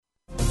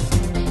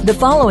The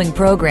following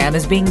program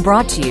is being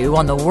brought to you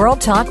on the World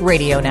Talk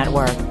Radio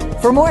Network.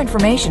 For more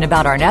information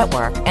about our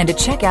network and to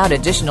check out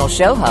additional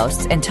show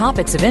hosts and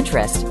topics of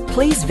interest,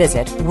 please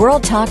visit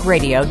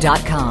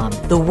worldtalkradio.com.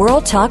 The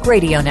World Talk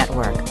Radio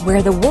Network,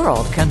 where the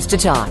world comes to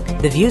talk.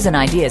 The views and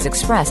ideas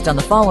expressed on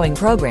the following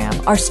program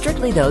are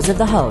strictly those of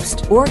the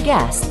host or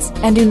guests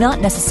and do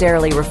not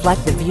necessarily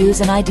reflect the views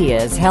and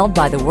ideas held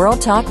by the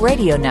World Talk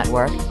Radio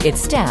Network,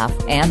 its staff,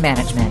 and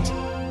management.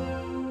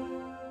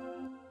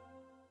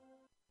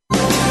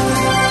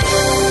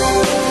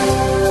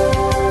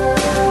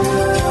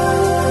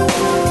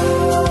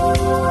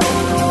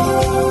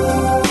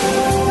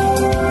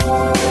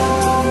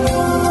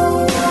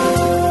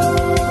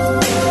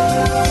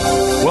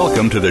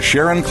 Welcome to the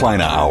Sharon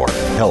Kleina Hour,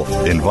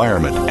 Health,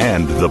 Environment,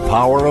 and the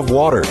Power of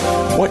Water.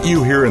 What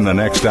you hear in the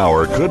next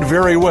hour could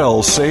very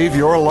well save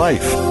your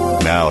life.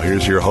 Now,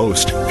 here's your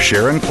host,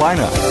 Sharon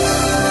Kleina.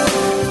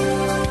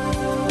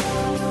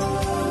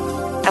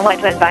 I want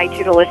to invite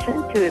you to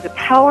listen to The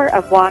Power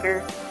of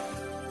Water,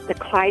 the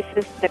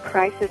crisis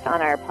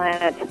on our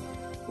planet,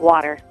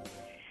 water.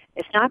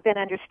 It's not been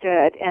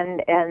understood,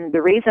 and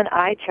the reason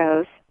I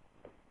chose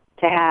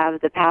to have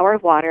the power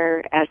of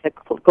water as the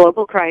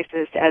global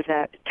crisis as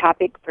a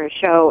topic for a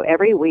show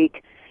every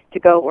week to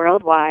go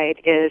worldwide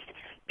is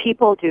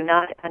people do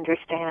not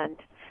understand.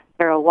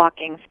 They're a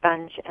walking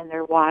sponge and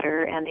they're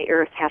water, and the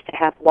earth has to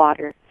have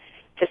water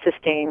to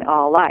sustain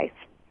all life.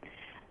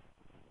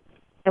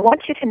 I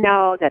want you to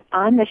know that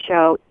on the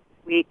show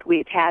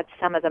we've had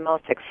some of the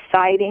most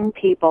exciting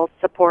people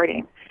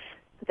supporting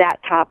that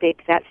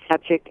topic, that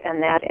subject,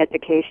 and that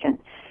education.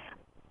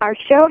 Our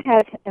show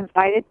has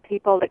invited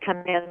people to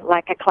come in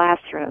like a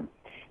classroom,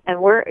 and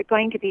we're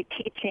going to be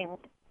teaching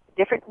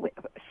different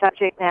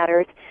subject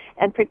matters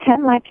and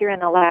pretend like you're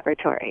in a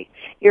laboratory.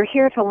 You're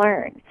here to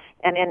learn,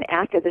 and then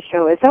after the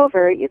show is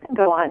over, you can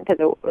go on to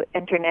the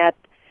internet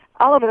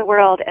all over the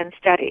world and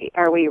study.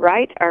 Are we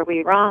right? Are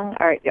we wrong?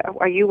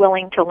 Are you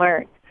willing to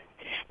learn?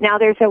 Now,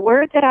 there's a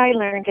word that I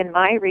learned in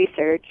my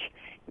research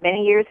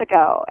many years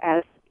ago.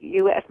 As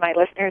my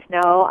listeners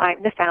know,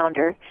 I'm the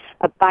founder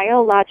of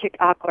Biologic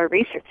Aqua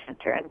Research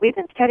Center, and we've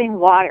been studying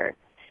water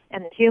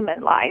and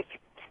human life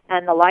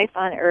and the life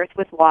on Earth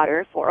with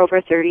water for over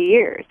 30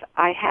 years.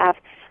 I have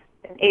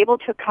been able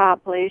to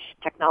accomplish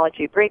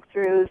technology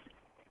breakthroughs,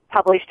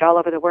 published all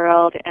over the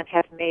world, and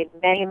have made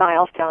many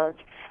milestones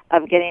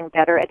of getting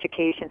better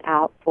education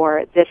out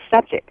for this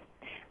subject.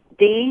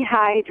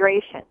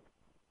 Dehydration.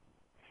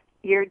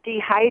 You're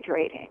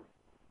dehydrating.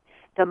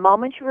 The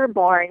moment you were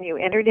born, you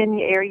entered in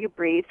the air you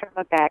breathe from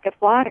a bag of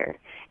water.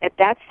 At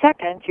that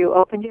second, you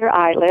opened your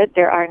eyelid.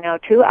 There are no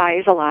two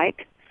eyes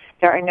alike.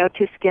 There are no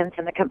two skins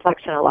in the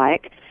complexion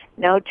alike,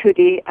 no two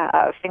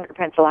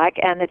fingerprints alike,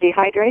 and the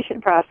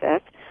dehydration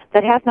process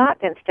that has not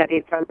been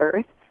studied from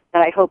birth,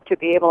 that I hope to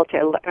be able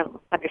to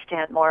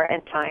understand more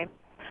in time,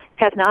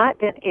 we have not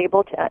been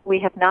able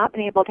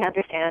to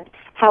understand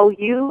how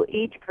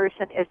each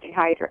person is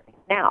dehydrating.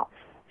 Now,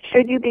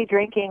 should you be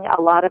drinking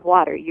a lot of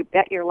water? You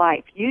bet your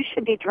life. You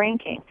should be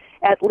drinking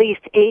at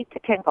least 8 to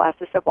 10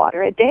 glasses of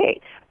water a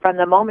day from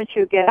the moment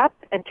you get up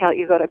until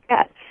you go to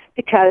bed,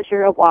 because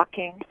you're a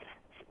walking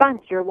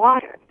sponge. You're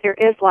water. There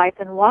is life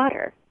in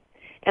water.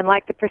 And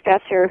like the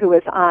professor who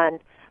was on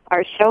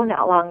our show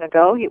not long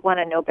ago, he won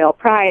a Nobel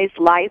Prize,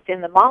 Life in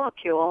the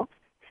Molecule,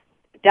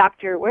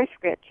 Dr.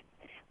 Werschrich,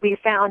 we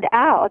found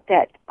out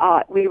that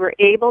we were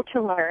able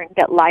to learn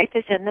that life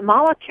is in the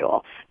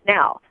molecule.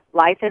 Now,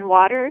 life in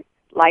water,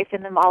 life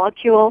in the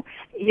molecule,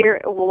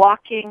 you're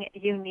walking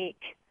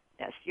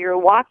uniqueness. You're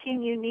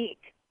walking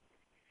unique.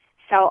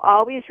 So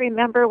always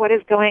remember what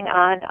is going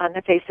on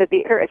the face of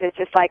the earth. It's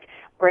just like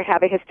we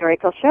have a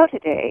historical show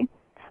today.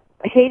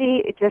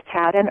 Haiti just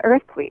had an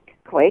earthquake.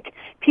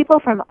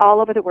 People from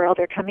all over the world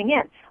are coming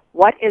in.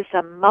 What is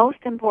the most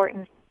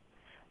important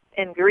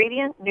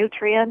ingredient,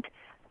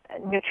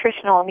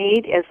 nutritional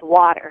need is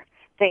water.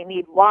 They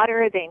need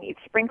water. They need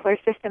sprinkler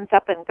systems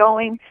up and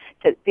going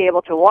to be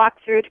able to walk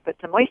through, to put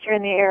some moisture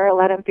in the air,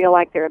 let them feel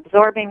like they're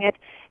absorbing it,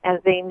 and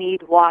they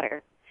need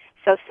water.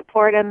 So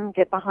support them,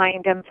 get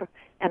behind them,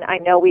 and I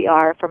know we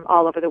are from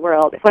all over the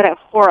world. What a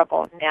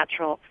horrible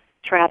natural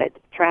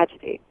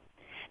tragedy.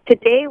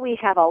 Today we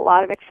have a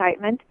lot of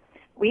excitement.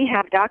 We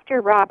have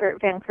Dr.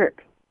 Robert Van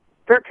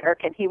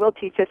Verkerk, and he will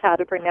teach us how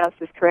to pronounce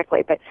this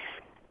correctly. But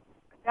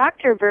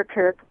Dr.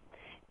 Verkerk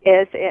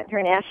is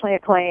internationally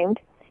acclaimed.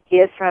 He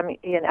is from the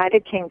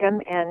United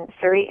Kingdom and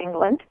Surrey,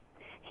 England.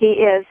 He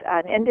is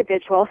an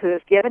individual who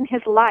has given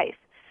his life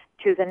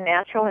to the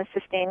natural and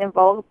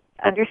sustainable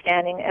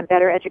understanding and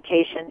better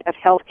education of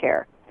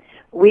healthcare.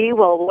 We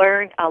will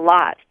learn a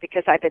lot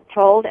because I've been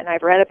told and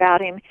I've read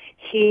about him.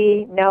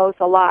 He knows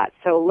a lot.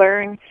 So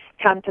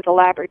come to the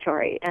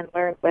laboratory and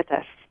learn with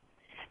us.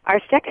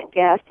 Our second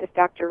guest is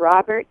Dr.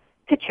 Robert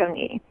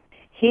Piccioni.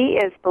 He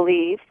is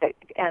believed that,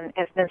 and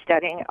has been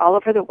studying all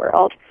over the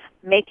world,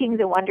 making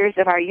the wonders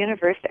of our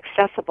universe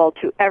accessible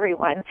to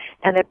everyone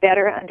and a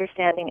better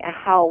understanding of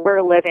how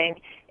we're living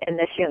in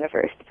this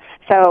universe.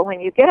 So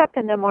when you get up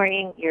in the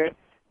morning, you're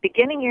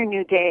beginning your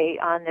new day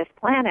on this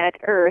planet,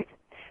 Earth,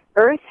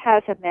 Earth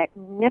has a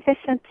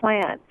magnificent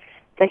plan,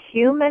 the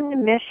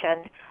human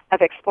mission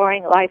of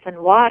exploring life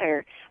in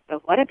water,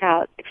 but what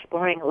about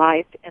exploring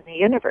life in the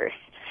universe?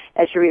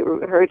 As you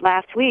heard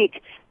last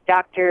week,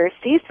 Dr.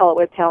 Cecil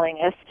was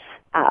telling us,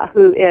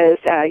 who is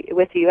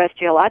with the U.S.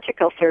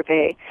 Geological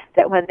Survey,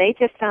 that when they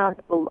just found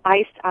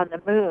ice on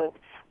the moon,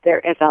 there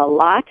is a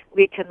lot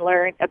we can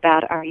learn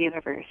about our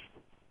universe.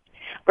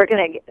 We're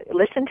going to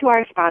listen to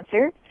our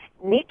sponsor,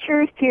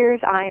 Nature's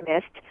Tears Eye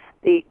Mist,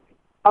 the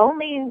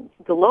only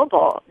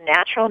global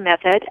natural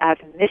method of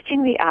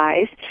misting the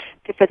eyes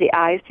for the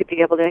eyes to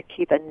be able to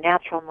keep a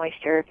natural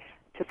moisture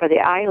for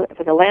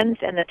the lens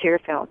and the tear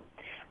film.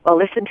 We'll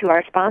listen to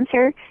our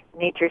sponsor,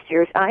 Nature's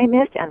Tears Eye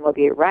Mist, and we'll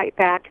be right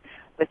back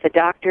with the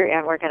doctor,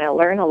 and we're going to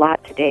learn a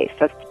lot today,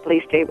 so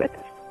please stay with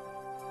us.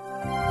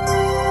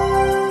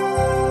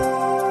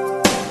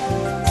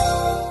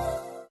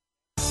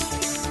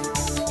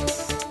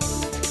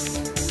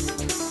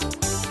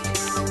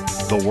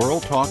 The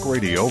World Talk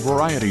Radio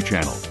Variety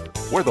Channel,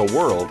 where the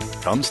world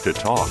comes to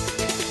talk.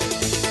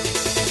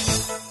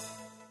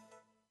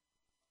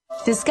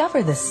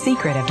 Discover the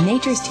secret of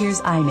Nature's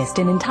Tears Eye Mist,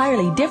 an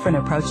entirely different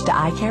approach to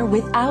eye care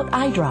without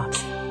eye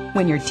drops.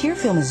 When your tear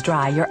film is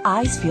dry, your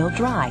eyes feel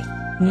dry.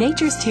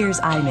 Nature's Tears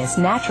Eye Mist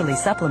naturally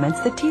supplements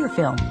the tear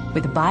film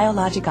with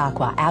Biologic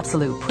Aqua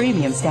Absolute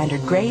Premium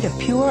Standard Grade of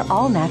pure,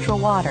 all-natural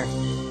water.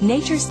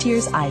 Nature's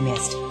Tears Eye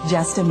Mist,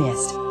 just a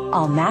mist.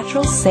 All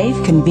natural, safe,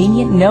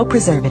 convenient, no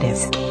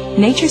preservatives.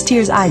 Nature's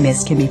Tears Eye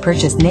Mist can be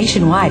purchased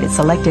nationwide at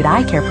selected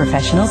eye care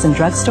professionals and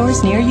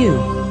drugstores near you.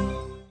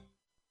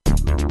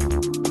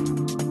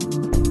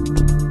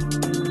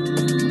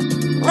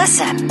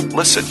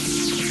 Listen.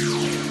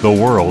 The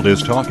world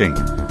is talking.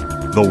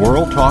 The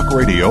World Talk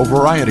Radio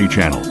Variety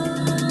Channel.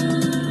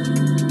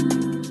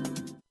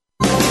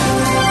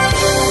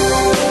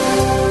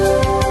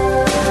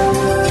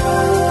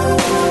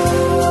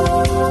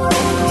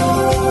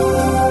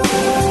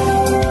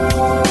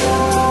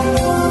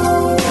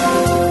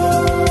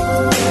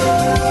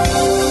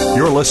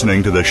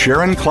 Listening to the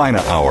Sharon Kleina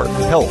Hour,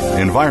 Health,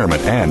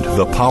 Environment, and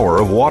the Power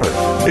of Water.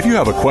 If you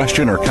have a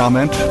question or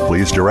comment,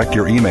 please direct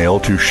your email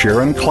to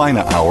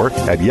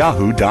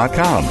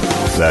SharonKleinaHour@yahoo.com.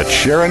 That's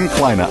Sharon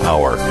Kleina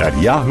Hour at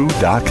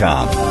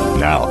yahoo.com.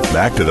 Now,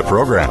 back to the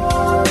program.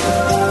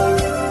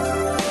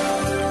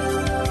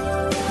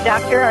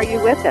 Doctor, are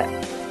you with us?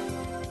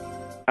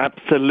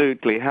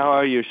 Absolutely. How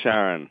are you,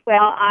 Sharon?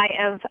 Well, I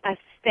am.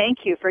 Thank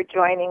you for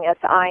joining us.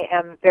 I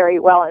am very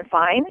well and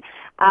fine.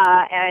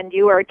 And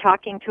you are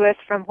talking to us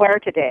from where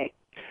today?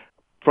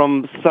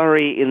 From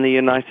Surrey in the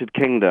United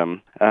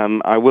Kingdom.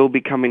 I will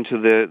be coming to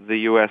the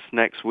U.S.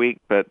 next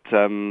week, but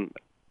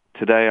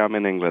today I'm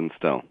in England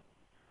still.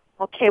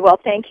 Okay, well,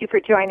 thank you for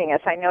joining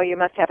us. I know you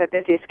must have a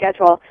busy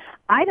schedule.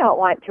 I don't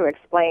want to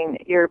explain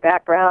your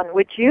background.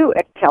 Would you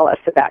tell us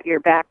about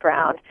your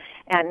background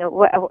and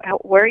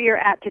where you're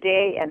at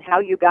today and how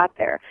you got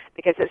there?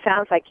 Because it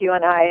sounds like you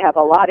and I have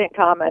a lot in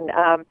common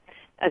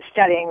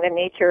studying the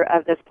nature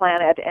of this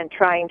planet and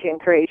trying to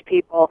encourage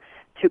people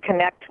to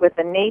connect with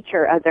the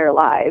nature of their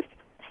lives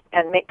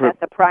and make that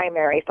the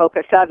primary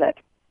focus of it.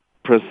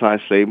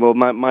 Precisely. Well,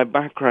 my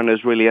background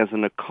is really as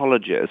an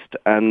ecologist,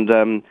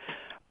 and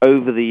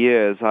over the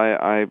years,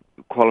 I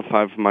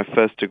qualified for my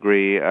first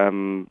degree,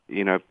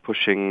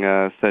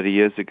 pushing 30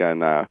 years ago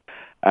now,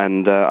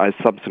 and I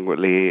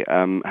subsequently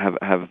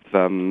have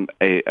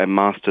a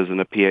master's and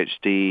a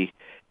PhD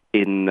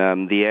in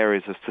the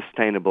areas of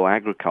sustainable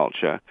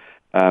agriculture,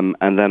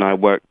 and then I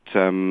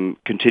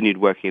continued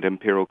working at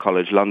Imperial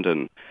College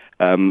London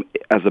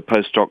as a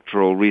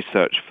postdoctoral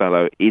research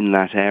fellow in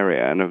that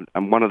area, and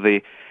one of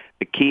the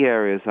key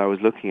areas I was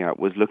looking at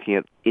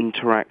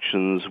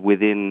interactions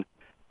within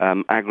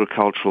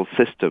agricultural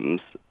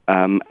systems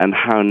and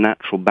how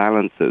natural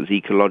balances,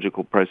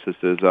 ecological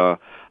processes are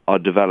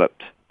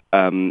developed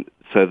so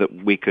that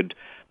we could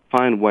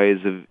find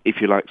ways of,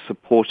 if you like,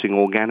 supporting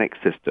organic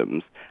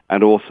systems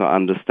and also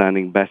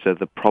understanding better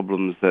the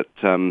problems that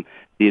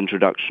the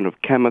introduction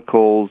of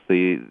chemicals,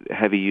 the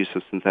heavy use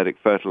of synthetic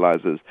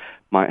fertilizers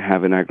might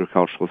have in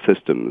agricultural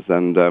systems.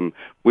 And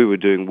we were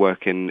doing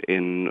work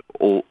in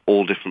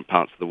all different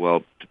parts of the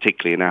world,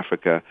 particularly in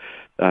Africa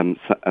and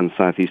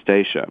Southeast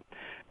Asia.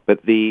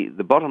 But the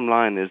bottom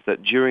line is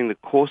that during the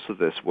course of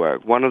this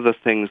work, one of the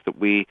things that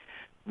we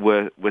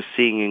were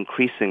seeing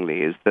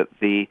increasingly is that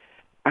the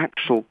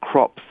actual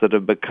crops that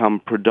have become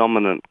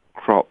predominant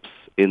crops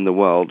in the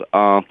world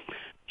are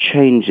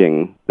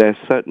changing. They're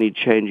certainly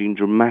changing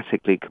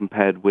dramatically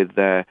compared with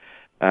their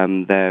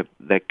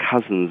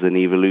cousins in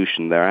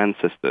evolution, their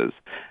ancestors.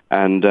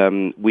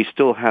 And we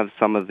still have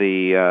some of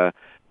the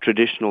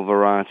traditional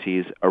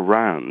varieties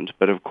around,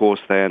 but of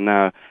course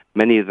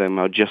many of them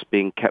are just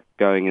being kept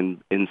going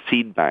in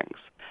seed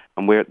banks.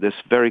 And we're at this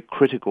very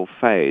critical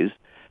phase,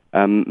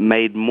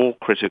 made more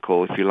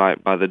critical, if you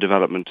like, by the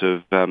development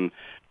of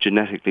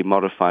genetically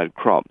modified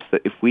crops,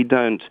 that if we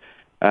don't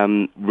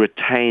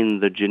retain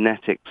the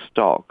genetic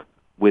stock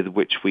with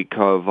which we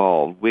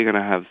co-evolve, we're going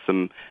to have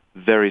some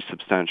very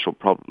substantial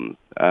problems.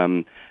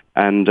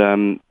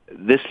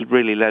 this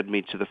really led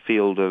me to the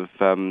field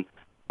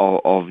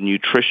of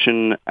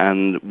nutrition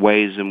and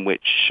ways in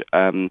which,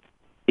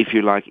 if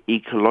you like,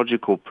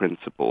 ecological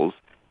principles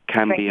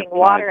can be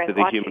applied to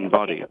the human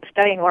body.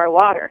 Studying more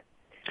water.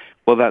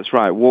 Well, that's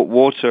right.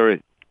 Water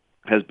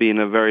has been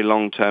a very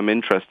long-term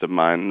interest of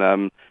mine,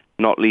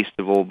 not least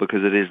of all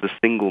because it is the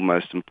single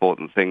most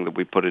important thing that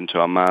we put into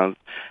our mouths.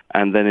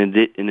 And then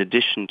in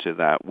addition to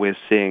that, we're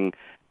seeing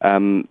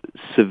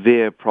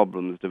severe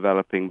problems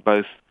developing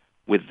both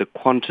with the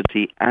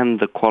quantity and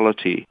the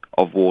quality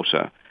of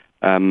water.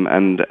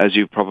 And as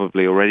you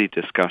probably already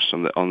discussed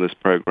on this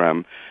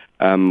program,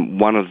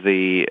 one of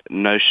the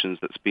notions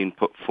that's been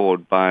put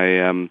forward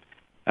by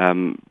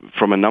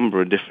from a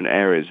number of different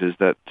areas is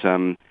that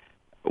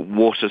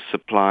water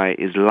supply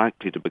is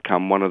likely to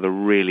become one of the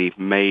really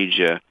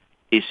major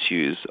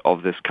issues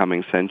of this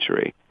coming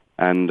century.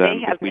 And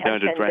if we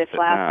don't address it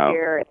now,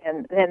 year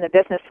in the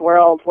business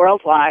world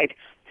worldwide,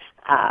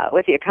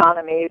 with the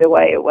economy the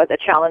way it was, the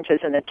challenges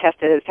and the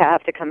tests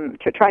have to come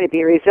to try to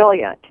be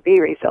resilient.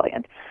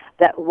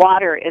 That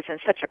water is in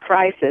such a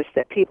crisis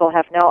that people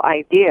have no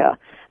idea.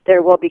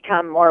 There will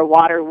become more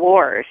water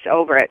wars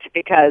over it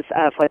because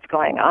of what's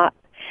going on.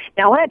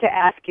 Now, I wanted to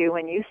ask you,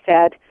 when you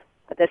said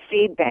the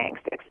seed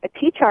banks,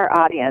 teach our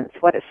audience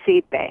what a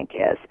seed bank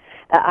is.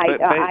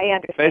 I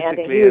understand,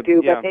 and you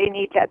do, but they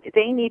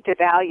need to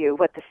value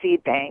what the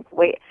seed bank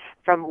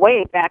from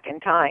way back in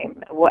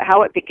time,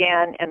 how it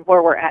began, and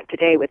where we're at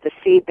today with the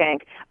seed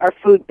bank, our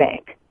food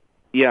bank.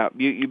 Yeah,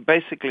 you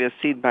basically, a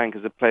seed bank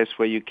is a place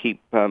where you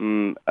keep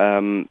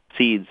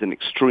seeds in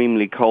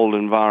extremely cold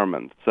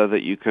environments so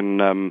that you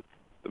can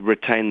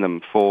retain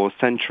them for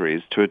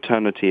centuries to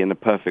eternity in a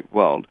perfect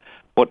world.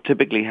 What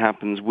typically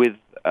happens with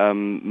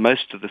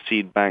most of the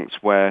seed banks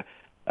where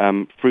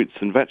fruits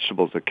and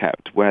vegetables are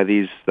kept, where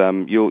these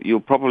you'll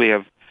probably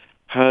have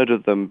heard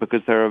of them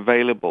because they're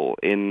available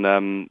in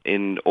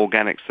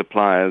organic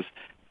suppliers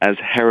as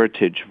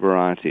heritage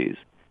varieties.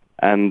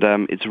 And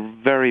it's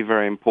very,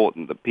 very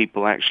important that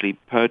people actually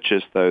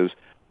purchase those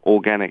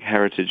organic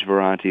heritage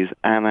varieties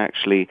and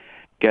actually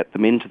get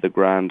them into the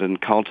ground and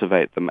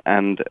cultivate them,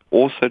 and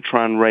also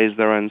try and raise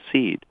their own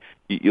seed.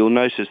 You'll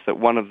notice that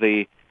one of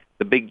the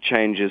big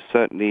changes,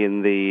 certainly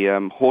in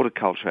the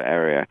horticulture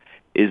area,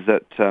 is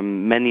that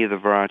many of the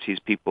varieties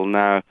people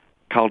now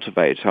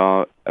cultivate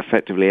are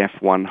effectively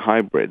F1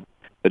 hybrids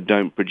that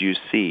don't produce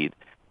seed.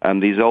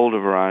 These older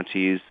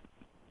varieties,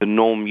 the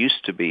norm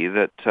used to be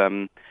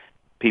that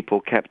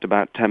people kept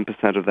about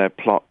 10% of their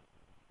plot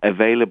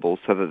available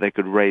so that they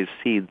could raise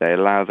seed. They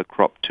allow the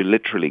crop to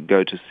literally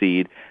go to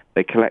seed.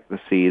 They collect the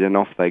seed and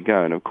off they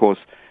go. And of course,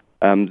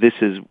 this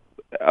is,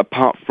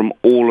 apart from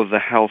all of the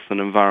health and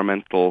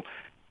environmental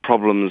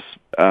problems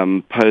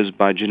posed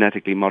by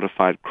genetically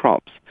modified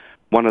crops,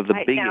 one of the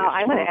biggest. Now,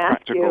 I want to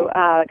ask you,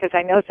 because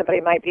I know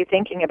somebody might be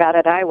thinking about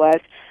it,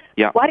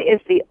 what is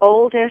the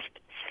oldest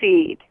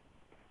seed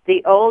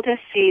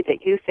that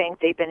you think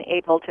they've been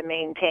able to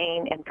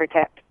maintain and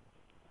protect?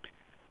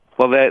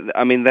 Well,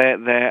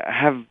 they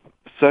have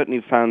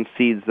certainly found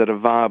seeds that are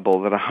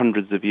viable that are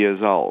hundreds of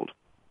years old.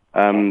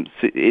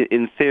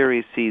 In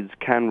theory, seeds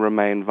can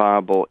remain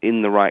viable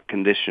in the right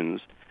conditions,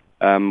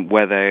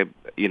 where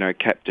they're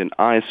kept in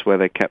ice, where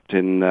they're kept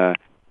in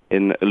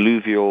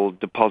alluvial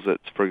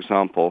deposits, for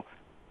example,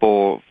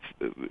 for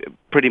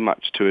pretty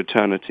much to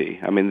eternity.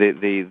 I mean,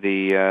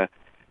 the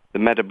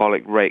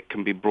metabolic rate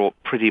can be brought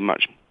pretty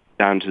much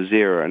down to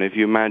zero. And if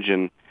you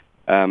imagine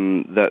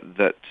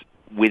that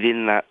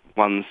within that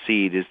one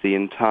seed is the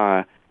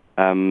entire,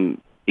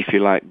 if you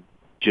like,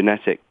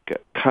 genetic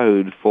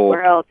code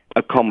for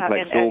a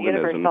complex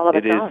organism,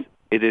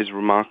 it is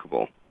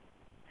remarkable.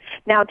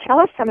 Now, tell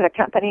us some of the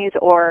companies,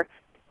 or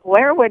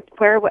where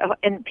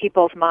in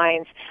people's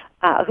minds,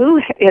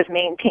 who is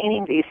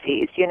maintaining these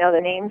seeds? Do you know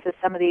the names of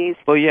some of these?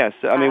 Well, yes.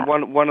 I mean,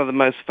 one of the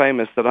most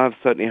famous that I've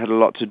certainly had a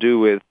lot to do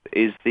with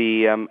is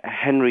the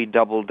Henry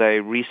Doubleday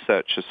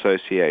Research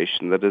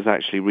Association that has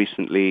actually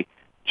recently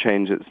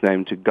changed its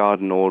name to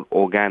Garden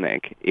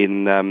Organic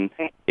in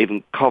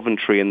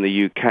Coventry in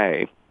the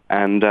UK.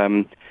 And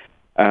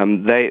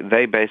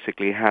they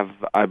basically have,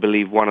 I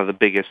believe, one of the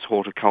biggest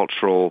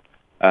horticultural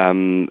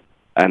and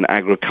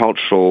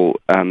agricultural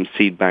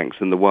seed banks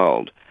in the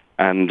world.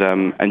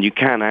 And you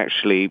can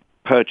actually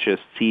purchase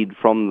seed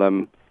from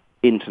them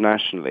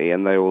internationally,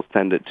 and they will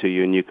send it to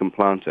you, and you can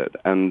plant it.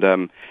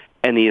 And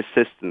any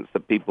assistance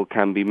that people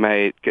can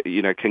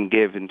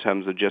give in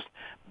terms of just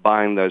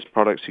buying those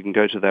products, you can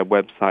go to their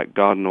website,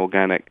 Garden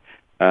Organic.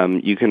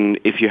 You can,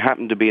 if you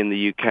happen to be in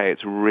the UK,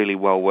 it's really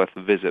well worth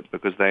a visit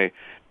because they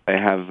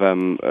have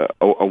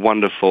a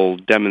wonderful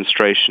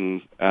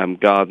demonstration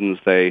gardens.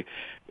 They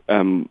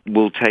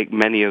will take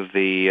many of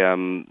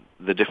the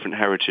different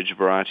heritage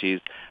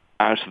varieties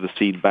out of the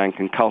seed bank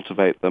and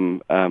cultivate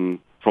them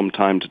from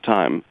time to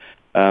time.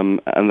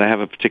 And they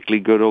have a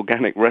particularly good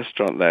organic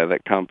restaurant there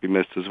that can't be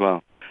missed as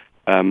well.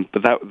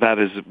 But that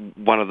is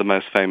one of the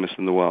most famous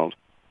in the world.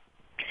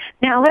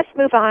 Now let's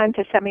move on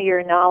to some of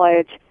your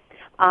knowledge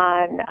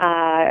on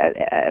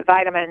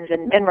vitamins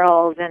and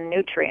minerals and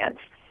nutrients.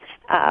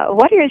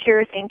 What is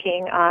your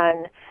thinking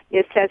on,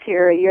 it says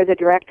here you're the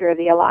director of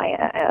the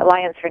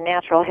Alliance for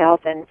Natural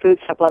Health and Food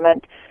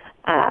Supplement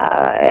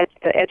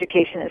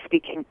Education and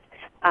Speaking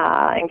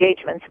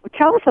engagements.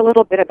 Tell us a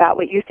little bit about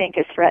what you think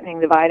is threatening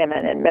the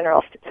vitamin and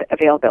mineral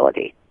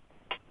availability.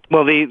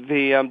 Well,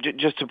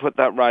 just to put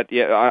that right,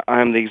 I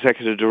am the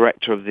executive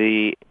director of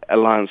the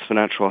Alliance for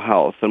Natural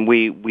Health, and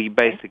we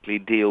basically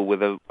deal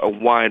with a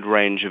wide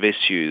range of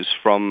issues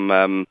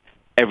from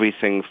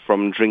everything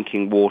from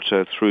drinking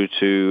water through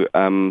to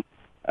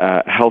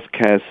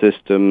healthcare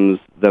systems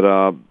that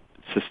are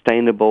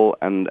sustainable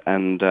and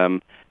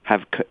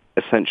have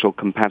essential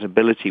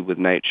compatibility with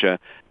nature,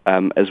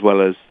 as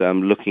well as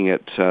looking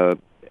at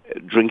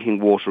drinking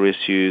water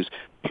issues,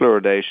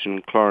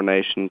 fluoridation,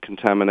 chlorination,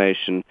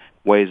 contamination,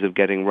 ways of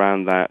getting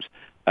around that.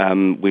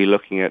 We're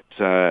looking at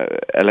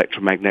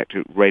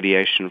electromagnetic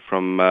radiation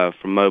from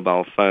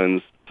mobile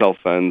phones, cell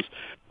phones,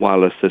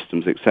 wireless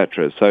systems,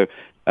 etc. So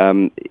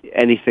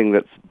anything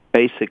that's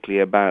basically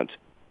about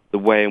the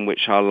way in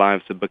which our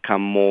lives have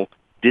become more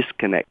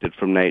disconnected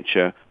from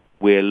nature,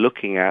 we're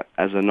looking at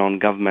as a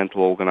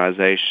non-governmental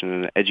organization,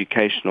 an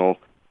educational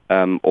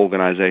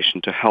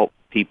organization, to help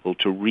people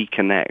to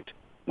reconnect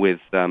with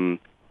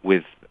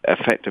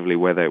effectively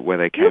where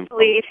they came from.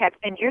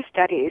 In your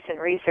studies and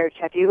research,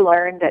 have you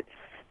learned that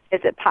is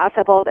it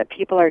possible that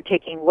people are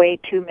taking way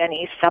too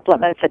many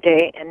supplements a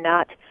day and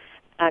not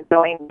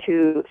going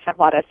to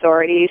somewhat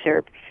authorities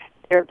or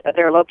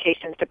their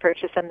locations to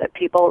purchase them, that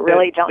people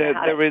really don't know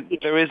how to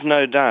teach? There is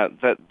no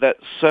doubt that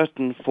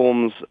certain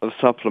forms of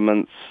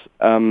supplements,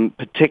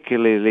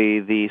 particularly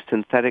the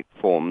synthetic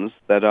forms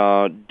that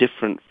are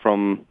different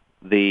from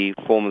the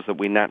forms that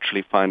we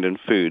naturally find in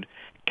food,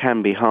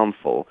 can be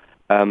harmful.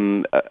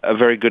 A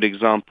very good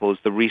example is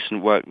the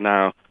recent work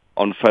now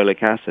on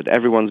folic acid.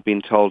 Everyone's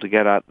been told to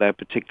get out there,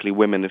 particularly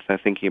women, if they're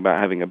thinking about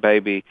having a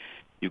baby,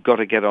 you've got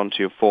to get onto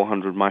your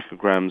 400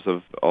 micrograms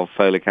of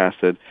folic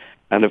acid.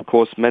 And of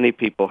course, many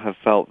people have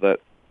felt that,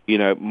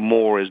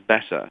 more is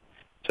better.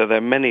 So there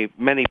are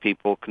many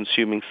people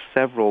consuming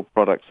several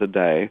products a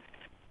day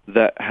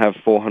that have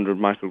 400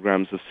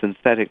 micrograms of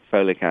synthetic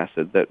folic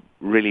acid that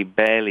really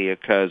barely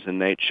occurs in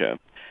nature.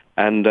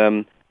 And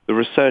the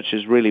research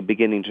is really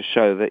beginning to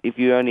show that if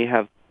you only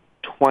have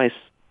twice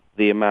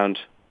the amount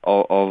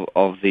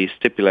of the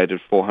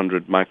stipulated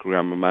 400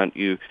 microgram amount,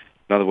 you,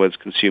 in other words,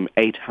 consume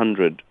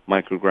 800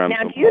 micrograms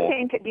now, or more.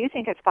 Do you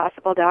think it's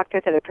possible,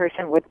 doctor, that a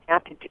person would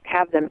have to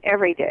have them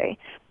every day,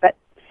 but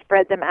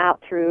spread them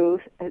out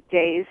through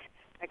days,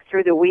 like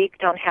through the week?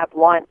 Don't have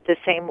the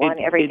same one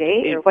every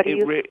day, or what do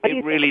you think about that?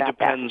 It really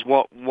depends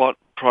what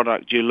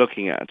product you're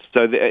looking at.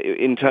 So,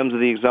 in terms of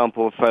the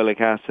example of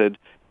folic acid,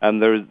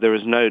 there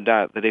is no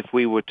doubt that if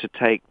we were to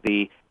take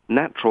the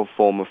natural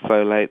form of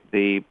folate,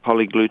 the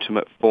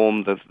polyglutamate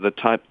form, the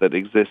type that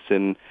exists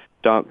in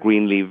dark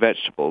green leaf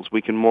vegetables,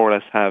 we can more or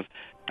less have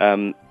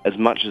as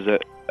much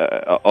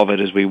of it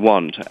as we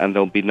want, and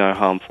there'll be no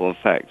harmful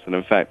effects. And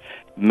in fact,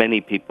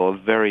 many people are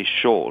very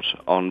short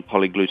on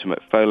polyglutamate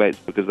folates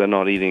because they're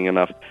not eating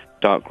enough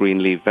dark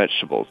green leaf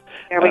vegetables.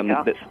 There we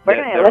go. We're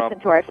going to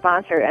listen to our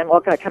sponsor, and we're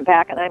going to come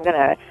back, and I'm going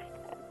to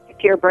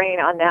pick your brain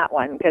on that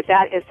one, because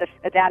that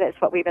is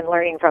what we've been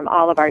learning from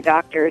all of our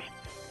doctors,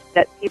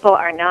 that people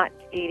are not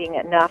eating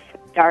enough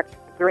dark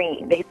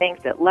green. They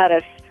think that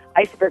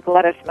iceberg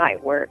lettuce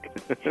might work.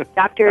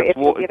 Doctor, if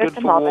you give us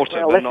a moment,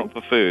 water, but not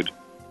for food.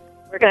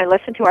 We're going to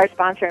listen to our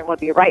sponsor, and we'll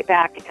be right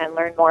back and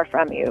learn more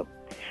from you.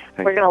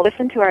 We're going to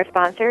listen to our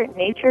sponsor,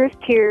 Nature's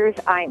Tears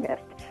Eye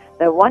Mist,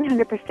 the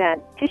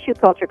 100% tissue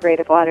culture grade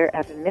of water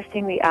of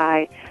misting the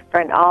eye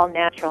for an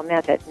all-natural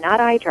method, not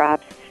eye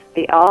drops,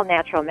 the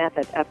all-natural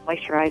method of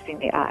moisturizing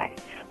the eye.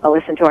 We'll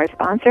listen to our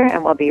sponsor,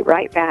 and we'll be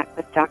right back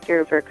with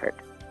Dr. Verkerk.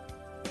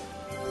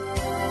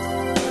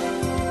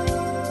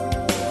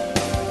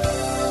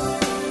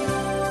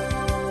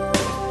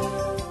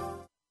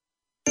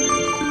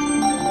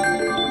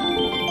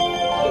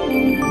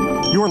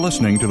 You're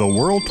listening to the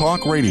World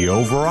Talk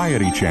Radio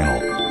Variety Channel.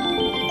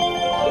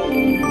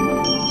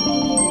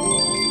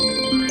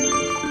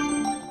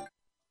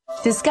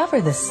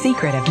 Discover the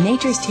secret of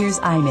Nature's Tears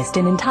Eye Mist,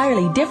 an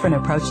entirely different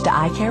approach to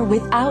eye care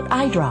without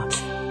eye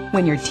drops.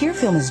 When your tear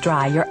film is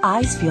dry, your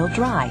eyes feel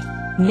dry.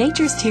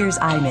 Nature's Tears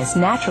Eye Mist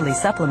naturally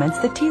supplements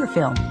the tear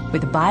film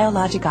with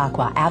Biologic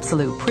Aqua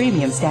Absolute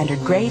Premium Standard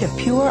Grade of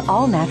pure,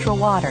 all-natural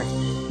water.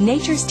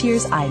 Nature's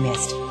Tears Eye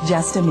Mist,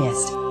 just a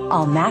mist.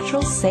 All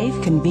natural,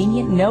 safe,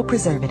 convenient, no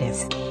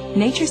preservatives.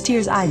 Nature's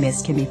Tears Eye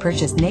Mist can be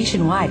purchased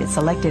nationwide at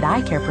selected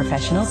eye care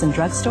professionals and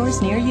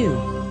drugstores near you.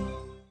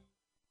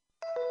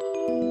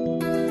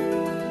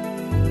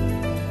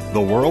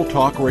 The World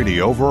Talk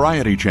Radio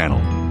Variety Channel.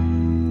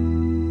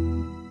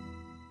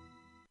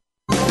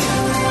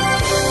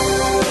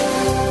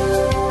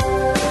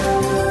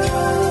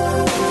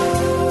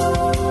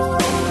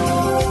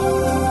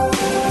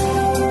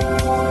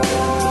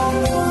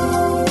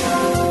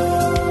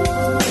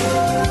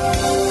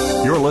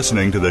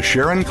 listening to the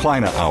Sharon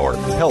Kleina Hour,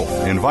 Health,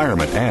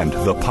 Environment, and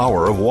the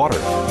Power of Water.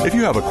 If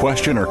you have a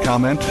question or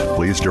comment,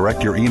 please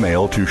direct your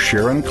email to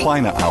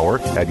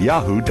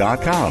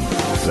SharonKleinaHour@yahoo.com.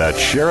 That's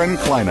Sharon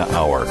Kleina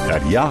Hour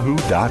at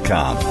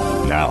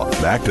yahoo.com. Now,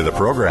 back to the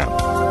program.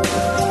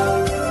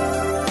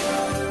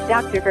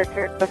 Dr.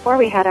 Burkert, before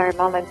we had our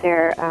moment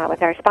there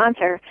with our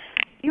sponsor,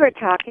 you were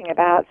talking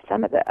about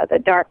some of the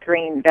dark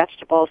green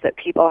vegetables that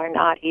people are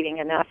not eating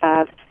enough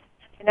of.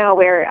 You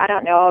know, I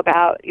don't know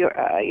about your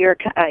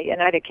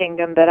United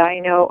Kingdom, but I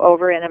know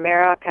over in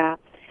America,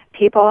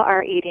 people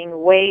are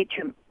eating way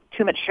too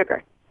much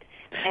sugar,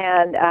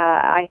 and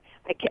I've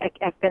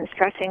been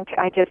stressing.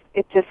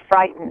 It just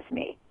frightens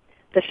me.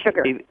 The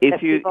sugar.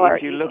 If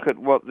you look at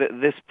what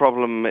this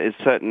problem is,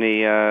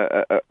 certainly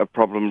a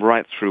problem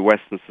right through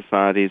Western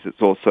societies.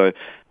 It's also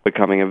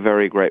becoming a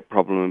very great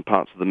problem in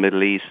parts of the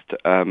Middle East.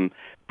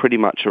 Pretty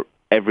much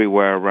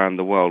everywhere around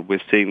the world, we're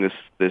seeing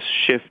this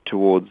shift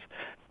towards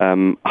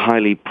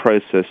highly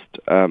processed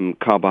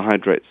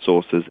carbohydrate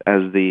sources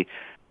as the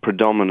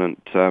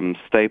predominant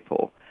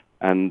staple,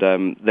 and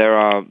there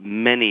are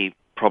many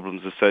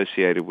problems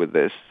associated with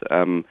this.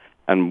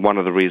 And one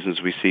of the reasons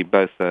we see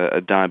both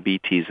a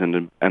diabetes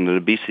and an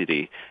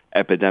obesity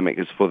epidemic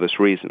is for this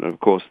reason. Of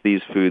course,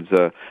 these foods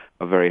are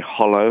very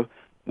hollow.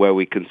 Where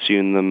we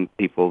consume them,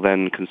 people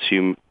then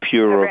consume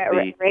pure of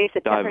the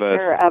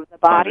diverse of the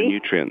body.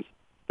 Nutrients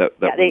that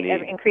we need.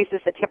 It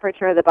increases the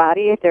temperature of the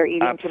body if they're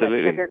eating too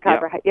much sugar,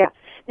 carbohydrate. Yeah.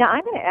 Now,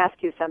 I'm going to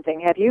ask you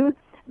something.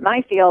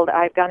 My field,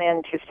 I've gone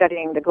into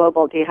studying the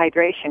global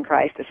dehydration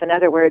crisis. In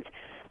other words,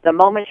 the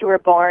moment you were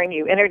born,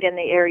 you entered in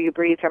the air you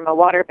breathe from a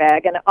water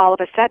bag, and all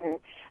of a sudden,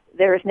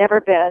 there has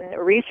never been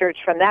research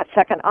from that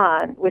second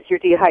on with your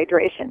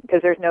dehydration,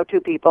 because there's no two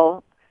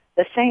people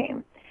the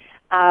same.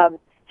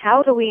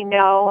 How do we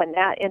know when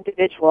that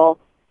individual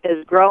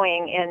is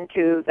growing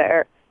into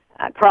their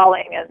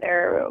crawling and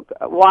their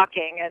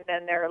walking, and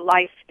then their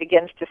life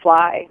begins to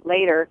fly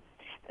later?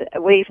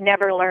 We've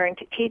never learned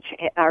to teach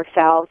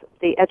ourselves.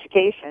 The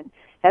education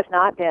has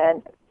not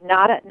been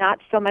not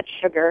so much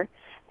sugar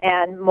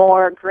and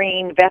more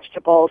green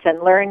vegetables,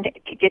 and learn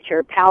to get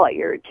your palate,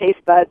 your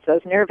taste buds,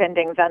 those nerve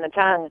endings on the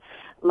tongue,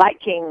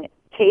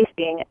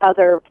 tasting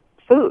other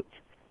foods.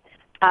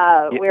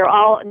 We're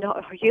all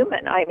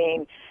human. I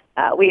mean,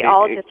 we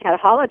all just had a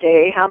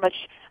holiday. How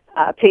much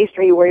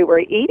pastry we were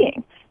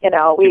eating? You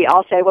know, we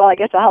all say, well, I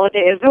guess the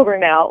holiday is over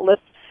now.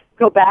 Let's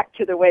go back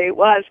to the way it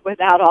was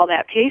without all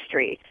that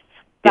pastry.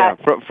 But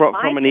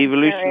from an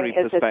evolutionary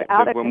perspective,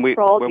 out of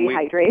control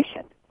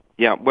dehydration.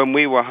 When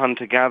we were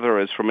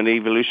hunter-gatherers, from an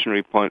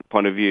evolutionary point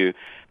of view,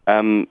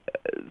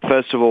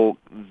 first of all,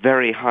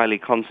 very highly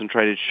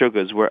concentrated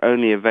sugars were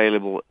only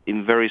available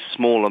in very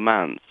small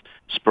amounts,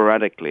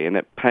 sporadically, and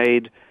it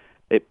paid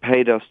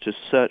us to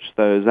search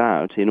those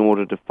out in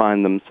order to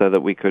find them so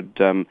that we could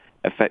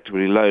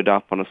effectively load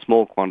up on a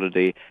small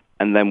quantity,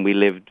 and then we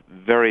lived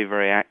very,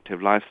 very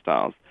active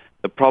lifestyles.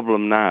 The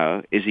problem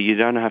now is that you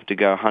don't have to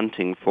go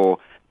hunting for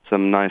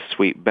some nice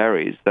sweet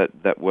berries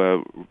that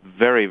were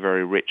very,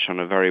 very rich on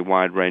a very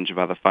wide range of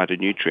other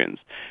phytonutrients.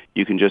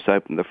 You can just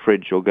open the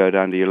fridge or go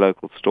down to your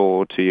local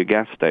store or to your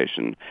gas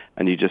station,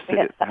 and you just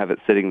have it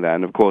sitting there.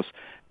 And of course,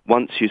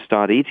 once you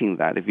start eating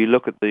that, if you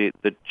look at the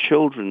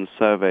children's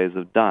surveys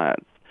of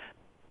diets,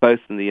 both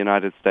in the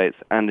United States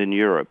and in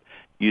Europe,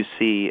 you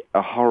see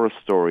a horror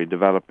story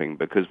developing,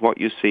 because what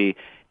you see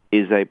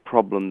is a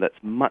problem that's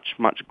much,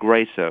 much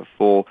greater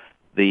for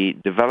the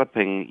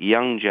developing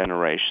young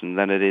generation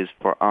than it is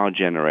for our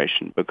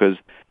generation, because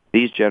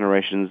these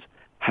generations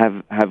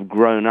have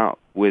grown up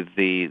with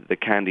the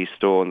candy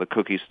store and the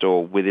cookie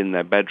store within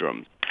their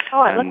bedrooms.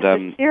 Oh, and look at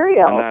the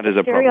cereals. And that is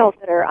a cereals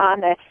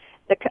problem.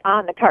 That are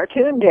on the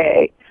Cartoon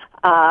Day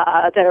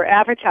that are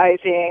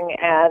advertising,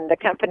 and the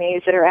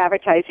companies that are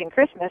advertising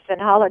Christmas and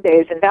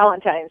holidays and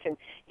Valentine's and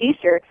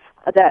Easter,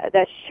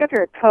 the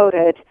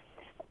sugar-coated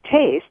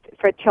taste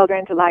for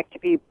children to like to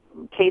be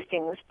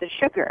tasting the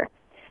sugar,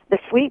 the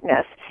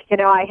sweetness. You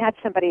know, I had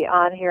somebody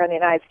on here in the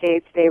United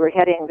States. They were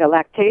heading the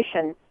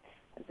lactation,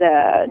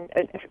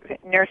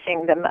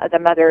 nursing the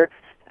mother,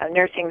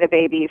 nursing the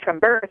baby from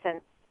birth,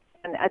 and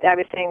I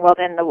was saying, well,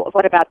 then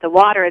what about the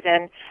water?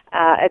 Then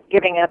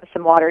giving them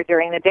some water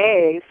during the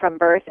day from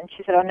birth, and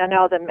she said, oh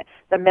no, the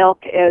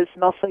milk is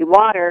mostly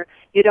water.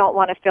 You don't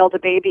want to fill the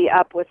baby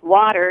up with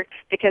water,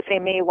 because they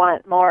may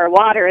want more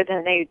water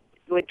than they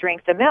would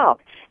drink the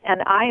milk.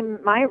 And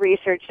my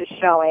research is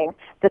showing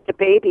that the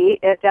baby,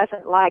 it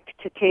doesn't like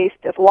to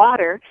taste of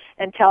water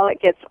until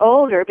it gets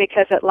older,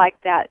 because it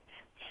liked that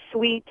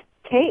sweet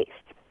taste.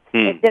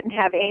 It didn't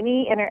have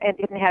any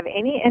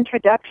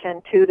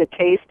introduction to the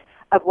taste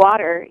of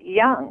water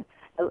young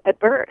at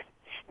birth.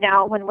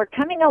 Now, when we're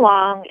coming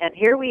along, and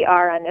here we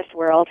are on this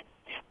world,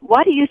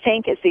 what do you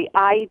think is the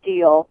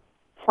ideal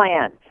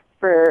plan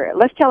for?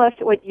 Let's tell us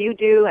what you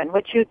do and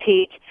what you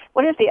teach.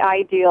 What is the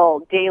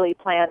ideal daily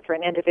plan for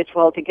an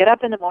individual to get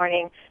up in the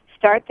morning,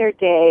 start their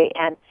day,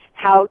 and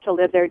how to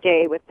live their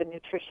day with the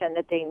nutrition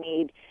that they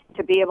need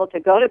to be able to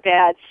go to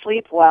bed,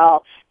 sleep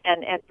well,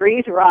 and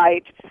breathe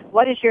right.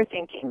 What is your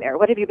thinking there?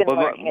 What have you been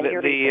learning in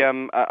your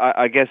research?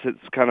 I guess it's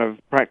kind of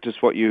practice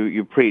what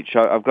you preach.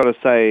 I've got to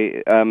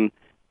say,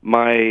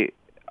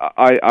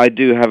 I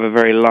do have a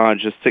very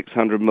large, a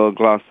 600 ml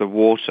glass of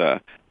water,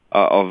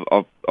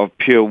 of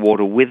pure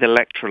water with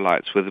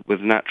electrolytes,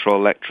 with natural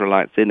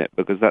electrolytes in it,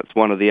 because that's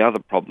one of the other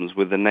problems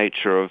with the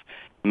nature of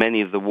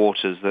many of the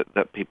waters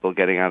that people are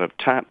getting out of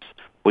taps,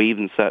 or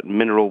even certain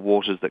mineral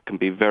waters that can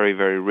be very,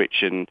 very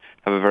rich and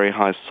have a very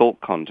high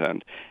salt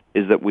content,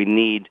 is that we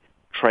need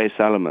trace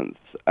elements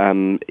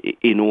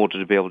in order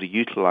to be able to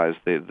utilize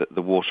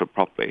the water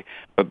properly.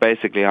 But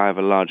basically, I have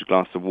a large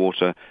glass of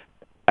water.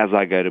 As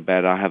I go to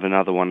bed, I have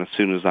another one as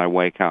soon as I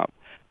wake up.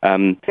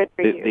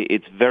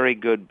 It's very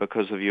good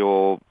because of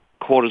your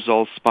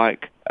cortisol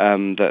spike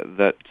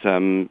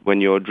that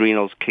when your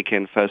adrenals kick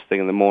in first thing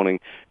in the morning,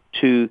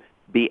 to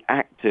be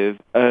active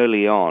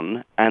early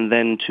on and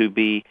then to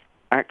be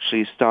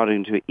actually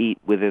starting to eat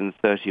within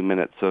 30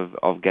 minutes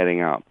of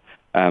getting up.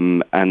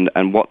 And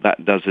what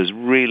that does is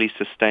really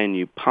sustain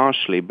you,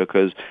 partially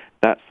because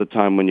that's the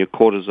time when your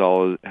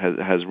cortisol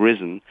has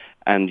risen,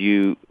 and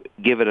you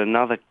give it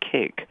another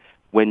kick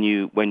when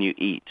you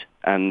eat.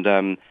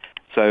 And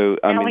so,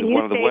 I mean,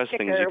 one of the worst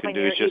things you can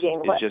do is just...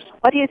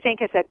 What do you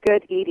think is a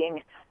good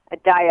eating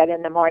diet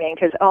in the morning?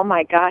 Because, oh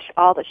my gosh,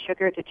 all the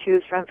sugar to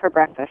choose from for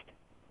breakfast.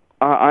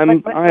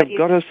 I've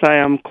got to say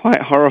I'm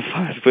quite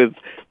horrified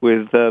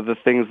with the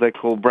things they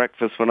call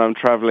breakfast when I'm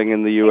traveling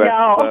in the U.S.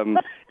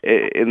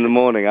 In the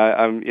morning.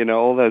 I'm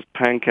all those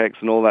pancakes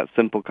and all that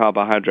simple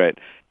carbohydrate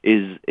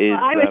is a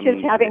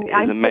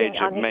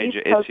major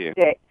issue.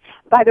 Today.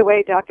 By the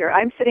way, Doctor,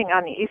 I'm sitting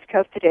on the East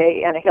Coast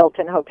today in a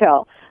Hilton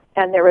hotel,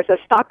 and there was a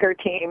soccer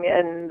team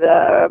and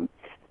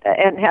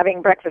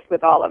having breakfast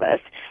with all of us,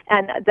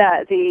 and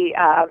the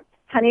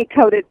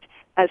honey-coated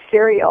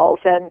cereals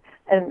and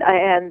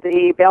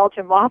the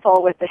Belgian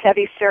waffle with the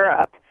heavy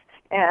syrup.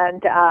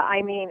 And,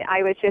 I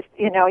was just,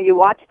 you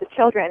watch the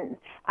children.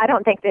 I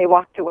don't think they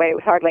walked away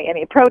with hardly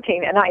any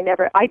protein, and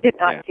I did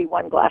not see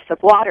one glass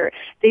of water.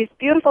 These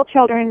beautiful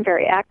children,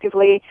 very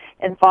actively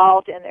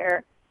involved in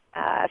their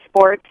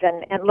sports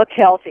and look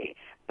healthy,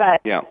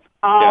 but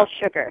all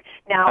sugar.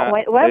 Now,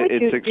 what would you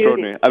do to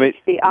teach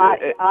the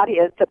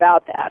audience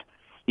about that?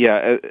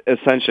 Yeah,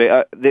 essentially.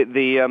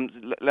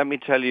 Let me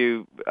tell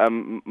you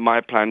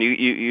my plan.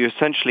 You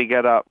essentially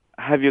get up,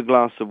 have your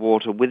glass of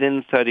water.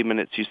 Within 30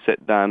 minutes, you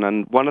sit down.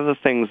 And one of the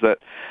things that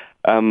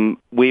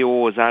we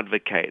always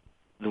advocate,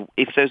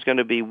 if there's going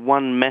to be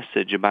one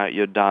message about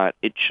your diet,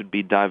 it should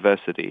be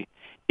diversity.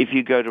 If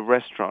you go to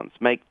restaurants,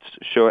 make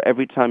sure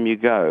every time you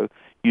go,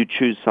 you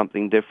choose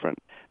something different.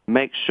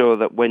 Make sure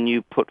that when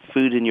you put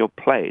food in your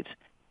plate,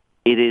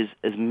 it is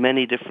as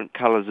many different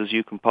colors as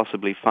you can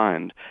possibly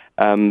find.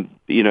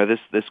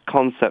 This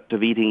concept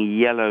of eating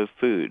yellow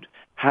food.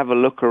 Have a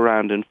look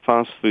around in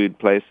fast food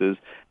places,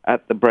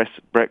 at the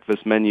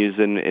breakfast menus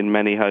in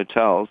many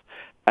hotels,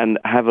 and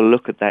have a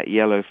look at that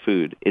yellow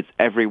food. It's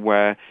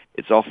everywhere.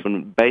 It's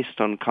often based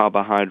on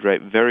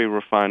carbohydrate, very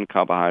refined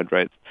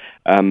carbohydrates.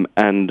 And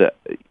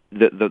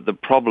the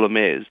problem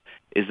is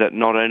that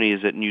not only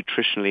is it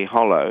nutritionally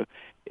hollow,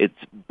 it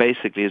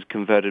basically is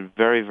converted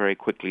very, very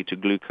quickly to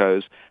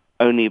glucose.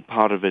 Only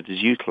part of it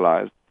is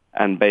utilized,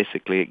 and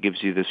basically it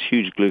gives you this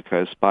huge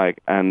glucose spike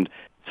and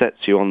sets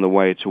you on the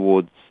way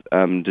towards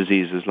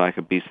diseases like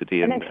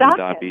obesity and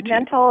diabetes.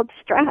 Mental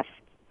stress.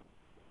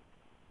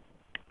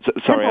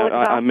 Sorry,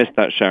 I missed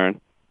that,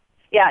 Sharon.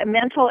 Yeah,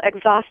 mental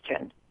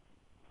exhaustion.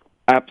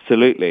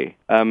 Absolutely.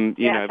 And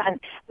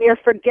we are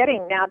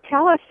forgetting. Now,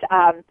 tell us,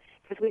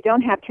 because we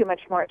don't have too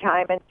much more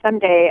time, and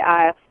someday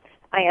I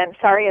am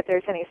sorry if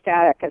there's any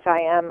static, because I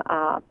am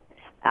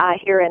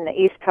here in the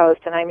East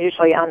Coast, and I'm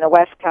usually on the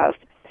West Coast.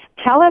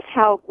 Tell us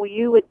how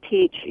you would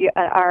teach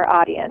our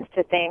audience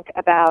to think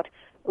about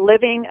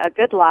living a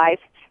good life,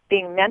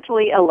 being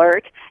mentally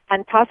alert,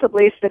 and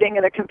possibly sitting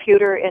at a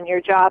computer in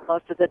your job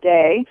most of the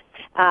day.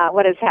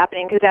 What is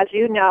happening? Because as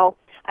you know,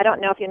 I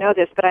don't know if you know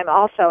this, but I'm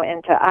also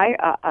into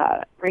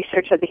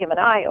research of the human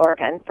eye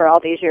organ for all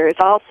these years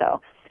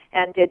also.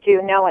 And did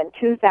you know in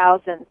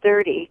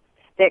 2030,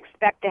 they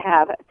expect to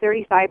have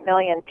 35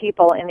 million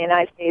people in the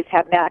United States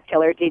have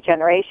macular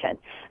degeneration.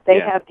 They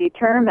have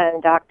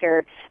determined,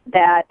 Doctor,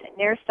 that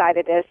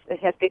nearsightedness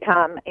has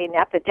become an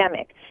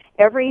epidemic.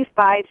 Every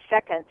 5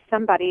 seconds,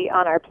 somebody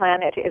on our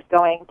planet is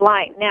going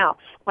blind. Now,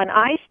 when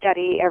I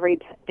study every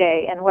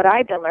day, and what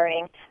I've been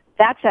learning,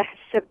 that's a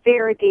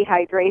severe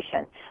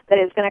dehydration that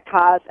is going to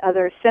cause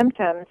other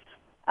symptoms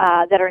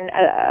that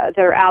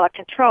are out of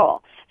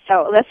control.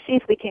 So let's see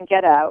if we can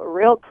get a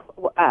real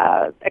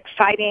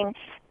exciting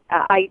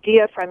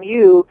idea from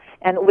you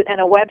and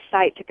a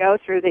website to go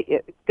to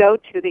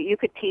that you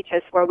could teach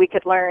us, where we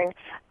could learn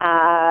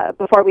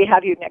before we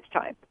have you next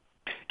time.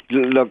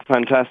 Look,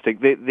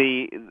 fantastic.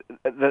 The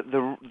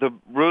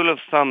rule of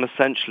thumb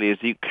essentially is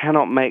you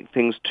cannot make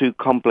things too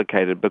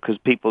complicated, because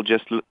people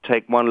just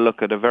take one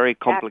look at a very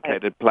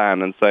complicated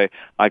plan and say,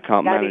 I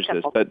can't manage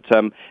this. But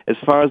as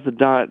far as the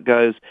diet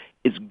goes,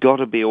 it's got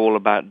to be all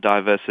about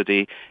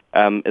diversity.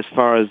 As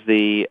far as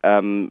the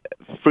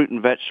fruit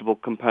and vegetable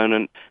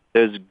component,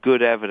 there's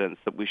good evidence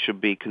that we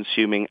should be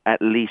consuming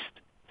at least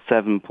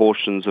 7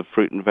 portions of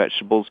fruit and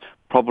vegetables,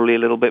 probably a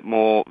little bit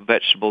more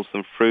vegetables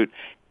than fruit,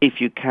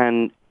 if you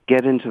can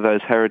get into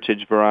those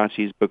heritage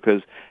varieties,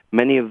 because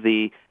many of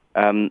the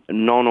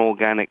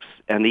non-organics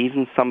and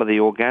even some of the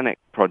organic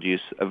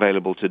produce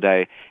available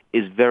today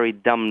is very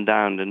dumbed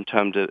down in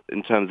terms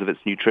of its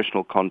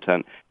nutritional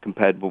content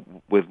compared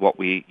with what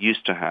we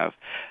used to have.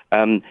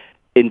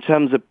 In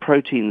terms of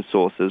protein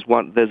sources,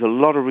 there's a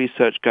lot of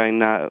research going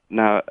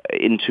now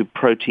into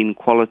protein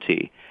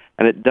quality,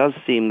 and it does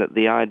seem that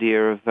the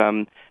idea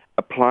of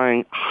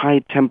applying high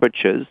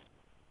temperatures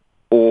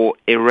or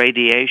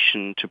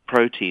irradiation to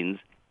proteins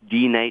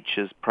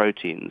denatures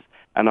proteins,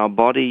 and our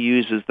body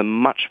uses them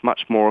much,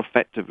 much more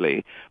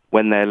effectively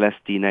when they're less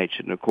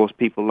denatured. And of course,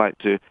 people like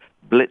to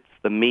blitz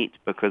the meat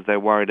because they're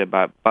worried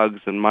about bugs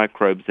and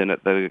microbes in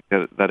it that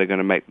are going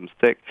to make them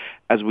sick.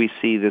 As we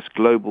see this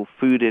global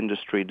food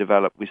industry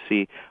develop, we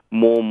see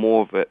more and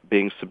more of it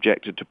being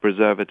subjected to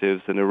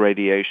preservatives and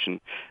irradiation,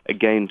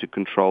 again, to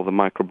control the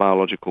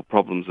microbiological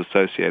problems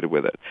associated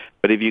with it.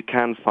 But if you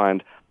can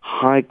find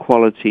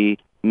high-quality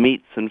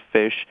meats and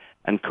fish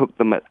and cook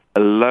them at a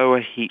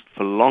lower heat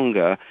for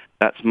longer,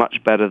 that's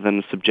much better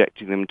than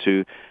subjecting them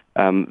to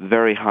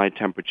very high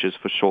temperatures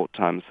for short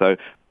time. So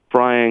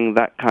frying,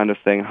 that kind of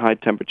thing,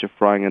 high-temperature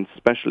frying, and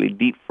especially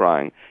deep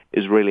frying,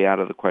 is really out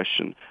of the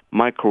question.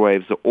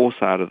 Microwaves are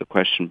also out of the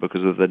question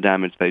because of the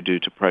damage they do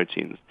to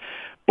proteins.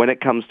 When it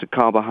comes to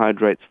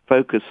carbohydrates,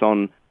 focus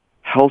on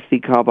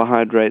healthy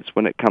carbohydrates.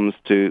 When it comes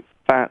to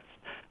fats,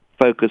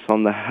 focus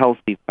on the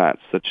healthy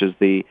fats, such as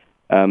the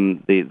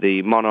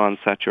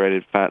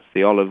monounsaturated fats,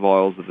 the olive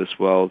oils of this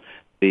world,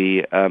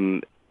 the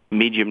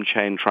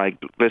medium-chain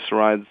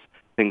triglycerides,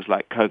 things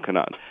like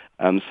coconut.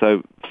 And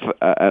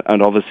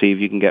obviously, if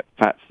you can get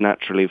fats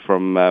naturally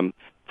from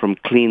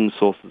clean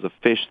sources of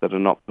fish that are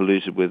not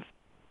polluted with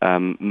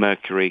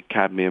mercury,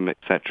 cadmium,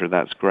 etc.,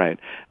 that's great.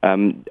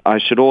 I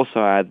should also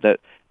add that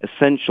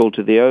essential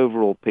to the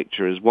overall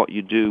picture is what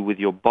you do with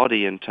your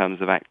body in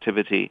terms of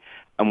activity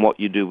and what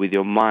you do with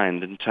your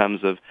mind in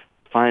terms of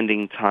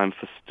finding time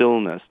for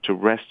stillness to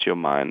rest your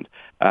mind,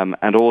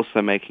 and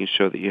also making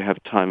sure that you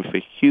have time for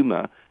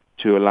humor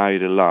to allow you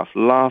to laugh.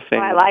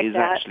 Laughing is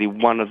actually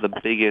one of the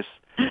biggest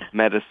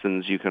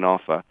medicines you can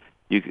offer.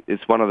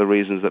 It's one of the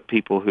reasons that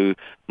people who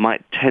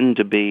might tend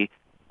to be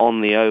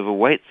on the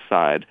overweight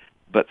side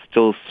but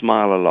still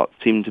smile a lot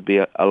seem to be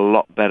a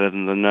lot better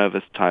than the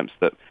nervous types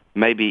that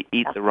maybe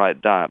eat the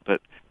right diet but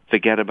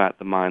forget about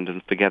the mind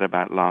and forget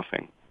about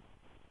laughing.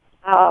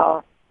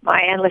 Oh,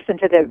 and listen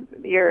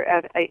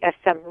to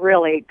some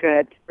really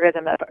good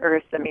rhythm of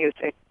earth, the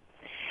music.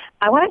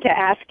 I wanted to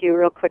ask you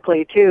real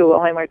quickly, too,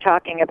 when we're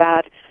talking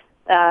about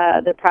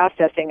the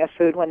processing of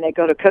food when they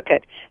go to cook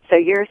it. So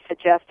you're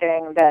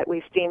suggesting that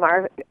we steam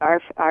our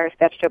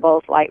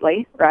vegetables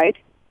lightly, right?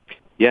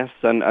 Yes,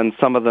 and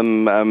some of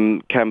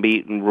them can be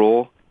eaten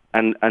raw.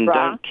 And raw.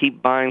 Don't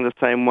keep buying the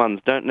same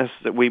ones. Don't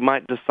necessarily. We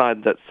might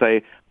decide that,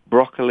 say,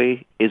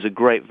 broccoli is a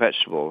great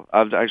vegetable.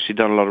 I've actually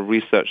done a lot of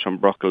research on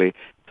broccoli.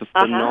 It's a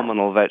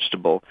phenomenal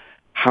vegetable.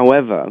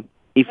 However,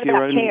 if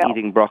you're only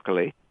eating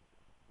broccoli,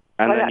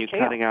 and then you're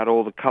cutting out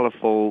all the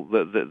colorful,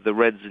 the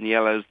reds and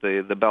yellows,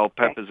 the bell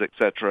peppers,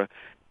 etc.,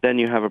 then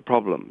you have a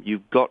problem.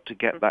 You've got to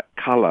get that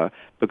color,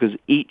 because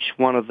each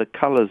one of the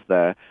colors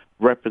there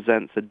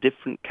represents a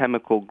different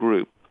chemical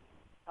group.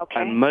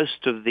 Okay. And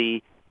most of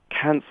the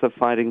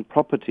cancer-fighting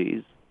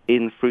properties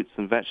in fruits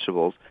and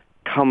vegetables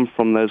come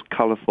from those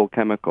colorful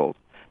chemicals.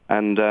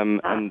 And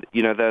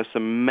you know, there are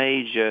some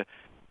major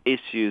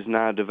issues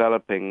now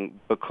developing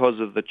because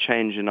of the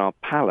change in our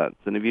palates.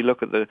 And if you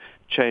look at the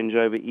change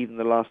over even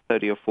the last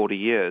 30 or 40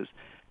 years,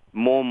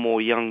 more and more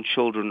young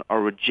children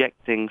are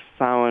rejecting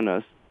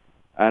sourness,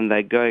 and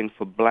they're going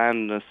for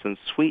blandness and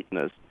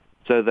sweetness,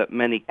 so that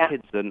many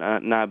kids are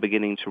now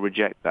beginning to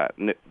reject that.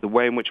 And the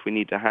way in which we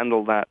need to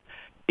handle that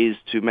is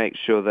to make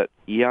sure that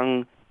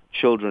young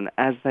children,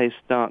 as they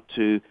start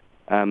to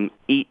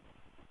eat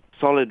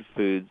solid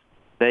foods,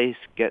 they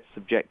get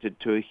subjected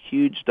to a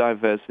huge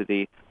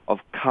diversity of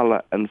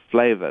color and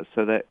flavor,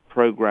 so they're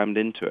programmed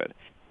into it.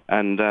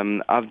 And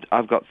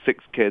I've got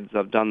 6 kids.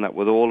 I've done that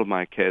with all of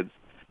my kids,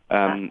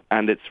 and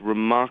it's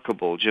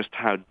remarkable just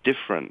how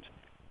different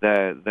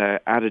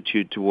their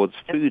attitude towards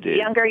food is. The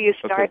younger you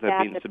start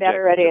that, the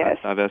better it is.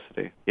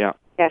 Diversity, yeah.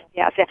 Yes.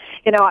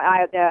 You know,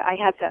 I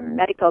had some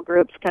medical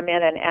groups come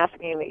in and ask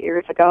me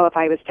years ago if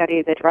I would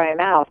study the dry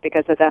mouth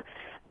because of the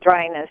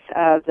dryness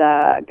of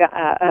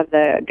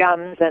the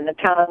gums and the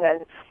tongue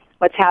and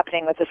what's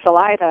happening with the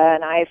saliva.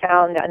 And I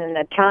found in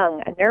the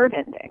tongue nerve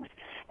endings.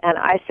 And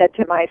I said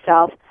to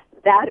myself,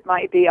 that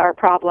might be our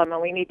problem,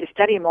 and we need to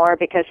study more,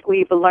 because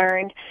we've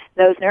learned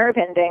those nerve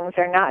endings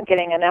are not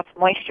getting enough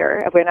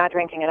moisture if we're not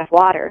drinking enough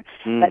water.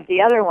 But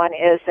the other one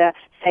is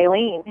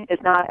saline is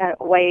not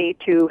a way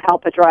to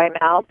help a dry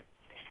mouth.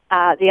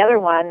 The other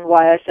one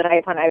was that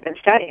when I've been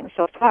studying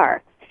so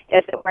far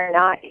is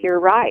that you're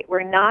right,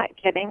 we're not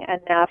getting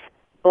enough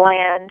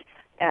bland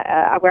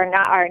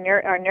our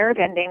nerve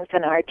endings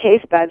and our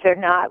taste buds are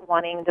not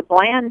wanting the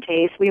bland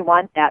taste. We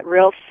want that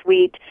real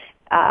sweet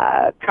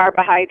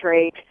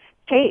carbohydrate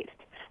taste.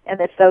 And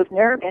it's those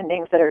nerve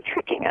endings that are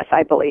tricking us,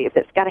 I believe.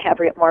 It's got to have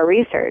more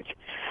research.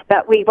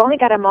 But we've only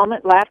got a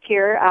moment left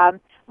here.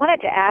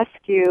 Wanted to ask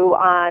you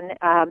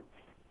on,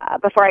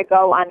 before I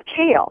go, on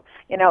kale.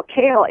 You know,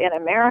 kale in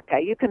America,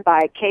 you can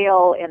buy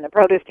kale in the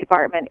produce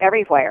department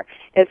everywhere.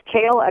 Is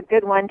kale a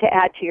good one to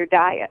add to your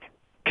diet?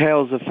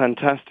 Kale's a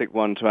fantastic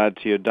one to add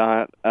to your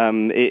diet.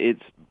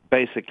 It's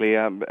basically,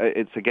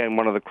 it's again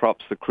one of the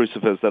crops, the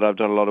crucifers, that I've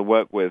done a lot of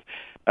work with.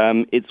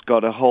 It's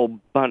got a whole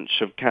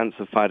bunch of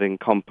cancer-fighting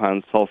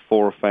compounds,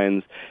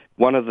 sulforaphanes.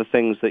 One of the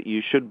things that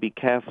you should be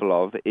careful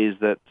of is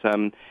that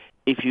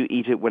if you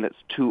eat it when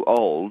it's too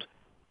old,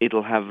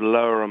 it'll have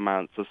lower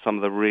amounts of some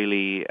of the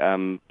really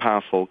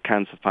powerful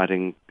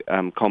cancer-fighting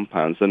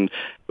compounds. And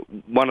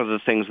one of the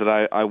things that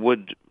I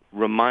would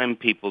remind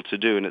people to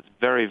do, and it's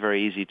very,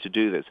 very easy to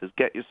do this, is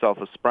get yourself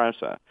a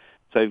sprouter.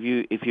 So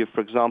if you,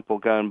 for example,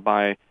 go and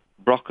buy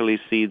broccoli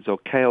seeds or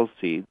kale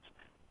seeds,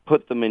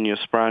 put them in your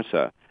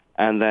sprouter,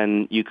 and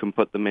then you can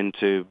put them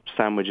into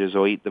sandwiches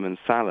or eat them in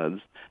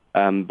salads,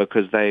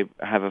 because they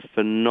have a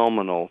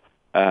phenomenal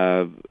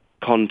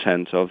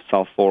content of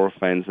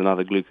sulforaphanes and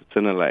other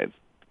glucosinolates.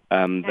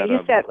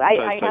 You said, I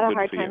had a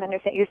hard time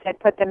understanding. You said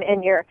put them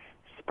in your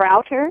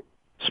sprouter?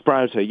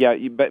 Sprouter, yeah.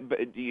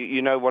 But you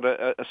know what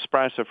a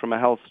sprouter from a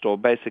health store,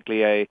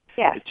 basically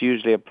it's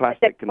usually a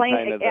plastic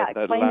container that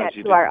allows explain that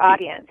you to our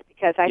audience,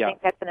 because I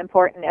think that's an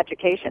important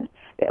education.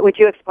 Would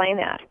you explain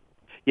that?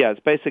 Yeah,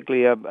 it's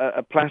basically a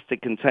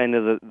plastic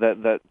container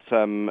that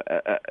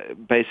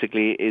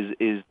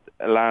basically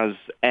allows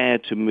air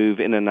to move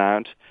in and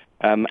out,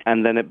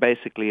 and then it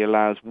basically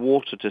allows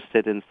water to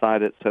sit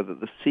inside it so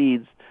that the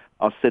seeds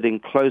are sitting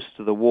close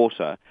to the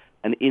water,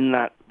 and in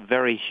that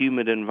very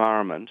humid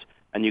environment.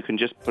 And you can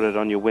just put it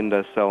on your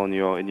windowsill in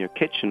your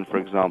kitchen, for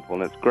example,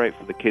 and it's great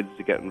for the kids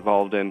to get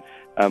involved in.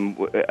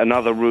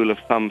 Another rule of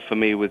thumb for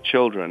me with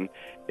children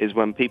is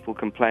when people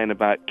complain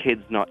about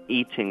kids not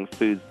eating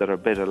foods that are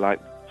bitter, like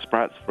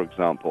sprouts, for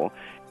example,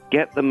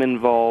 get them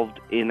involved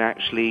in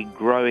actually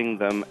growing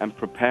them and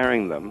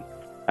preparing them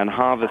and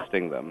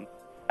harvesting them.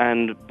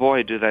 And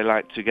boy, do they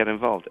like to get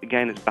involved.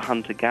 Again, it's the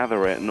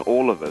hunter-gatherer in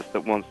all of us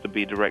that wants to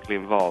be directly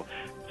involved.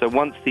 So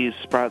once these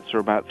sprouts are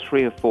about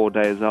 3 or 4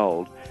 days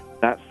old,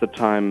 that's the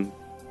time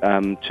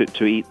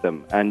to eat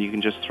them. And you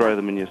can just throw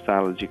them in your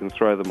salads. You can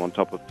throw them on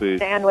top of food.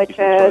 Sandwiches.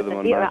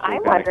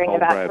 I'm wondering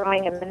about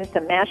throwing them into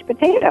some mashed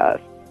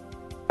potatoes.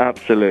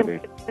 Absolutely.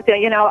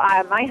 You know,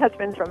 my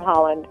husband's from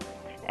Holland,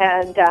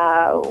 and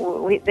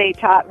they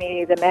taught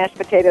me the mashed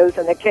potatoes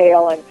and the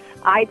kale, and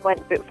I went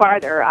a bit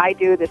farther. I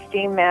do the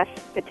steamed mashed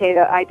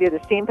potato. I do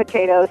the steamed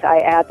potatoes. I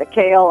add the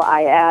kale.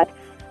 I add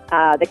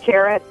the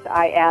carrots.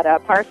 I add a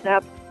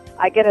parsnip.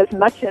 I get as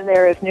much in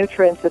there as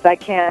nutrients as I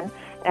can,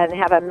 and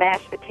have a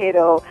mashed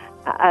potato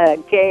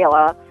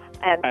gala.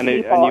 And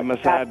you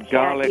must add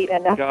garlic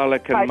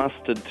and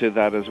mustard to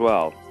that as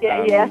well.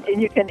 Yes,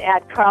 and you can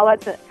add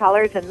collards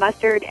and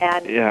mustard,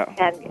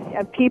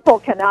 and people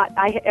cannot.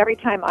 Every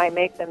time I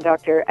make them,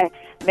 Doctor, I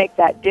make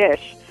that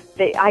dish.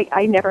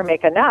 I never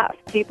make enough.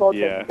 People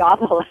just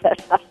gobble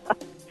it.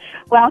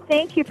 Well,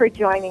 thank you for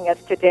joining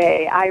us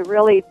today. I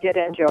really did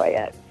enjoy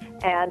it,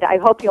 and I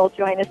hope you'll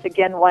join us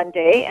again one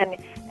day.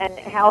 And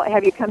how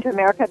have you come to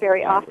America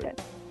very often?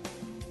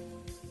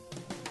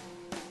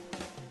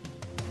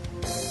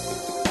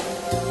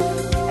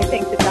 I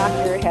think the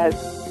doctor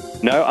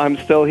has... No, I'm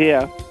still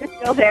here. You're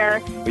still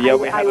there. Yeah,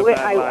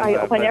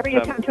 whenever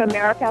you come to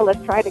America,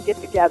 let's try to get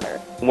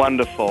together.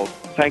 Wonderful.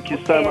 Thank you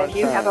so much.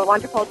 You have a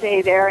wonderful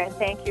day there, and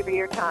thank you for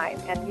your time.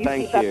 And you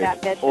keep up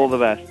that mission. All the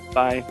best.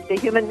 Bye. The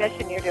human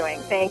mission you're doing.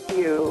 Thank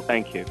you.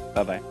 Thank you.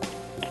 Bye-bye.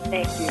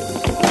 Thank you.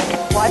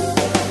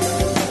 What?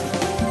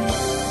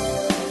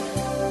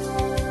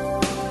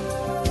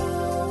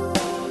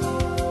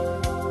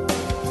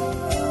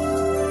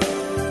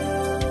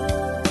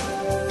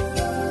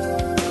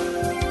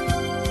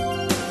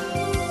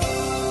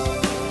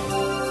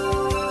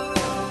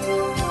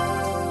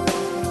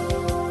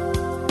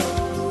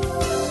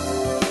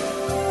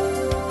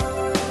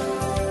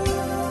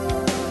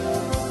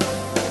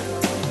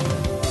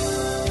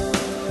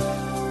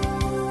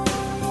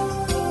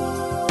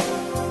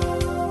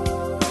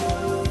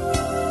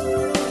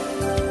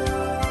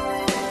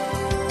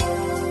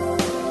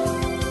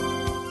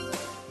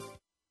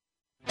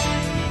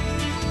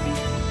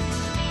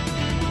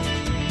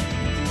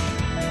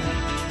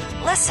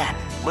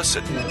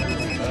 Listen.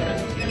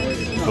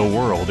 The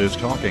world is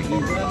talking.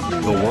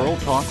 The World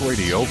Talk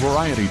Radio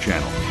Variety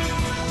Channel.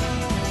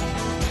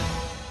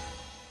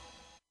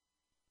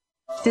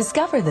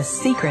 Discover the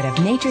secret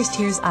of Nature's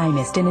Tears Eye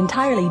Mist, an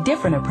entirely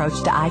different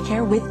approach to eye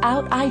care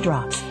without eye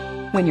drops.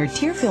 When your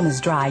tear film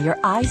is dry, your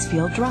eyes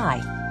feel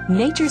dry.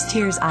 Nature's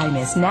Tears Eye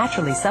Mist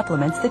naturally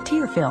supplements the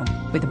tear film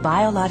with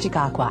Biologic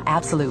Aqua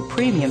Absolute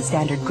Premium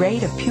Standard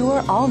Grade of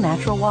pure,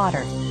 all-natural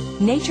water.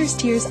 Nature's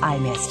Tears Eye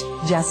Mist,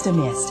 just a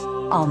mist.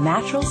 All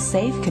natural,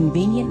 safe,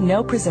 convenient,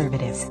 no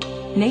preservatives.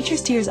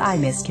 Nature's Tears Eye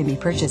Mist can be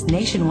purchased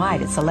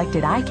nationwide at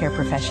selected eye care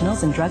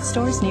professionals and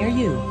drugstores near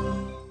you.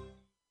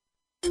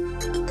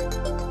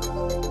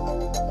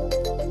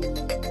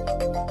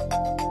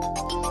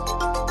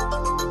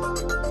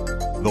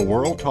 The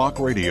World Talk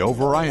Radio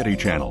Variety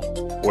Channel,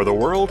 where the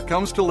world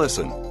comes to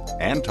listen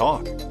and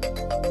talk.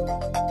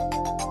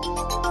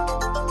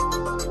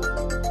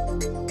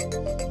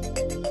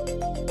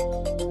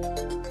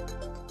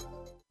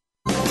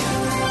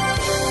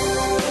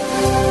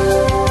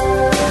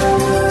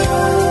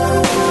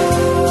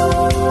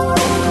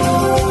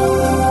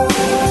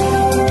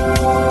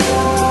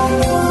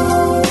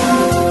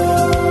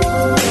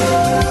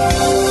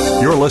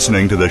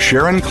 Listening to the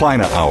Sharon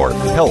Kleina Hour,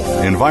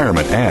 Health,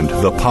 Environment, and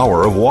the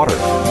Power of Water.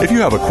 If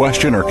you have a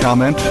question or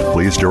comment,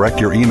 please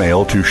direct your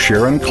email to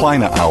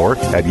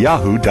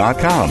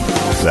SharonKleinaHour@yahoo.com.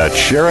 That's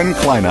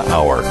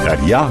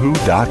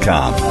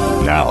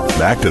SharonKleinaHour@yahoo.com. Now,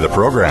 back to the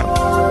program.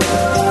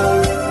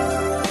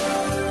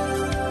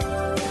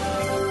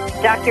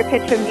 Dr.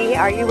 Pichoni,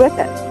 are you with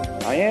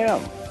us? I am.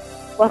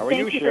 Well, How are thank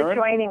you, you Sharon? for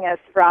joining us,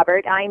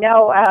 Robert. I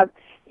know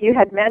you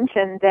had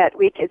mentioned that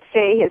we could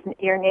say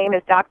your name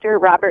is Dr.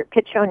 Robert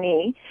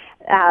Pichoni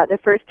the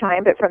first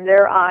time, but from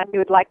there on you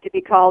would like to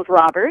be called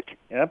Robert.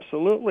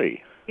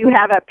 Absolutely. You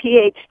have a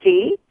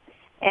PhD,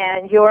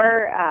 and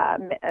your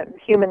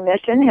human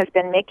mission has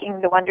been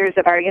making the wonders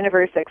of our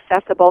universe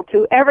accessible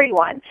to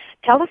everyone.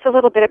 Tell us a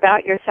little bit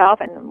about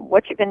yourself and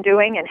what you've been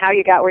doing and how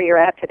you got where you're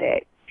at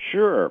today.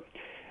 Sure.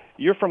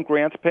 You're from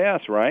Grants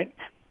Pass, right?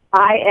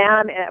 I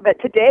am,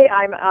 but today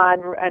I'm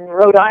on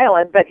Rhode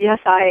Island. But yes,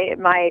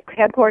 my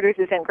headquarters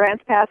is in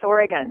Grants Pass,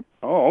 Oregon.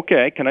 Oh,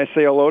 okay. Can I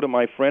say hello to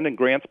my friend in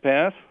Grants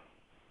Pass?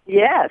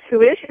 Yes.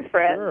 Who is your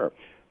friend? Sure.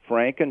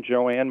 Frank and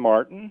Joanne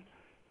Martin.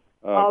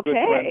 Okay.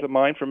 Good friends of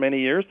mine for many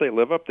years. They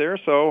live up there.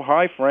 So,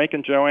 hi, Frank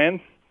and Joanne.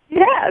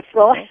 Yes.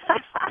 Well,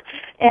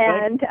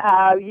 and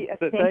thank you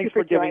Thanks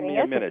for giving joining me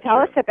a us. minute. Tell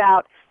us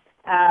about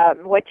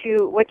what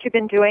you've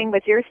been doing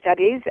with your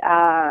studies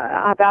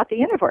about the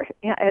universe.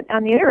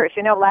 On the universe,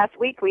 last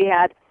week we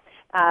had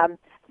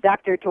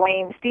Dr.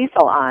 Dwayne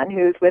Stiesel on,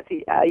 who's with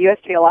the U.S.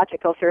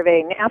 Geological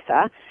Survey,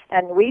 NASA,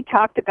 and we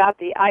talked about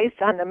the ice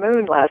on the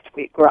moon last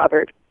week,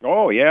 Robert.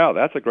 Oh, yeah,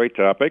 that's a great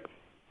topic.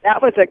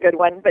 That was a good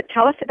one. But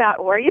tell us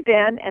about where you've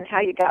been and how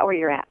you got where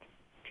you're at.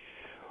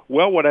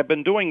 Well, what I've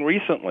been doing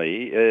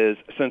recently is,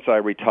 since I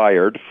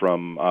retired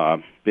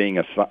from being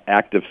an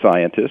active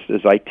scientist,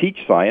 is I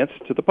teach science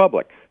to the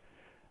public.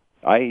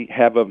 I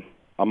have a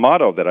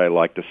motto that I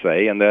like to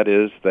say, and that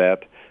is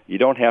that you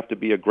don't have to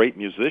be a great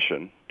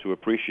musician to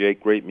appreciate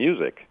great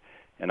music.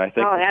 And I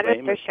think that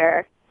is for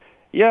sure.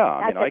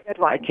 Yeah, that's a good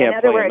one. I can't In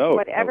other play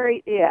words, a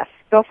note. Yes,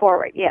 go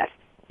forward, yes.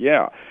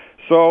 Yeah.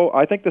 So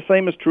I think the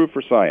same is true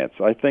for science.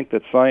 I think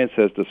that science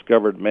has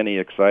discovered many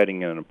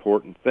exciting and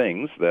important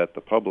things that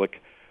the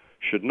public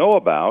should know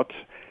about.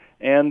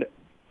 And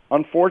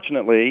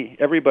unfortunately,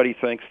 everybody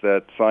thinks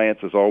that science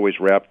is always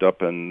wrapped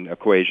up in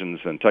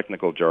equations and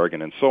technical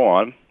jargon and so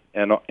on,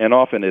 and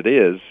often it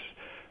is.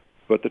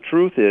 But the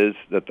truth is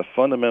that the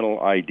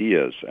fundamental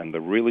ideas and the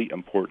really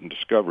important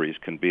discoveries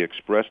can be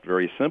expressed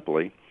very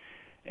simply,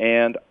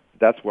 and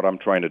that's what I'm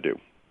trying to do.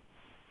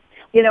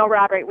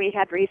 Robert, we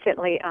had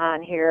recently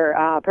on here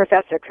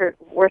Professor Kurt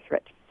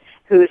Worthricht,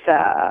 who's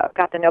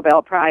got the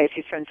Nobel Prize.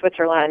 He's from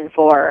Switzerland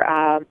for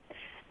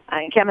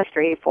in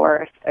chemistry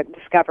for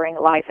discovering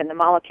life in the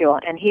molecule.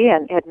 And he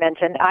had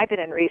mentioned, I've been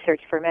in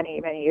research for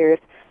many, many years,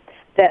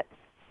 that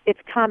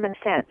it's common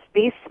sense.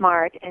 Be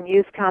smart and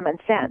use common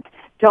sense.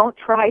 Don't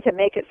try to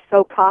make it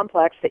so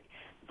complex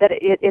that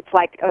it's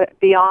like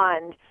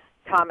beyond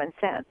common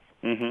sense.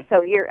 Mm-hmm.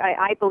 So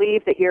I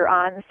believe that you're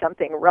on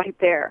something right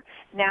there.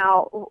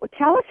 Now,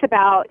 tell us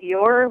about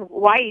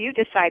why you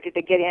decided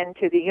to get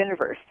into the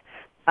universe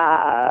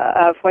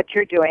of what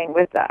you're doing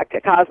with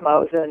the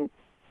cosmos and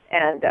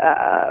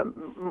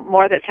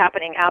more that's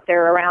happening out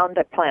there around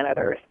the planet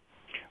Earth.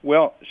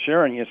 Well,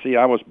 Sharon, you see,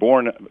 I was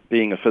born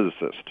being a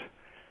physicist.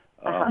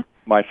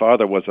 My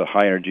father was a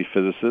high-energy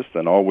physicist,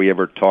 and all we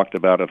ever talked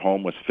about at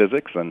home was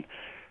physics. And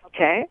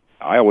okay.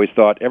 I always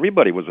thought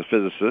everybody was a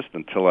physicist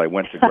until I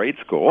went to grade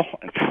school.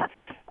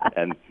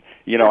 And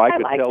I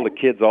could tell the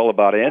kids all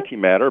about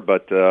antimatter,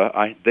 but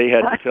they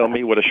had to tell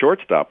me what a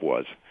shortstop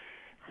was.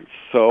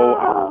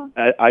 So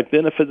I've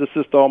been a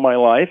physicist all my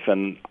life,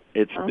 and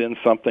it's been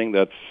something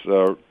that's,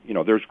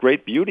 there's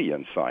great beauty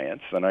in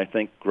science, and I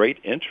think great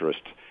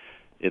interest.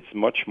 It's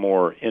much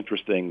more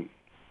interesting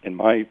in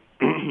my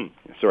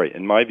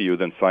view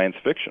than science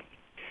fiction.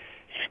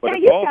 But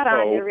you've got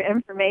on your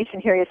information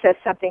here, it says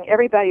something,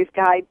 Everybody's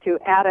Guide to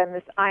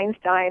Atoms,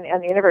 Einstein,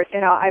 and the Universe.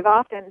 I've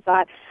often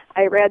thought,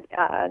 I read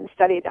and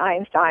studied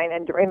Einstein,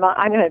 and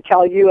I'm going to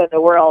tell you and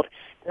the world,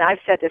 and I've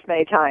said this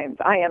many times,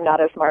 I am not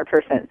a smart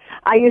person.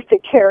 I used to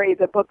carry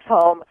the books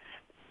home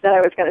that I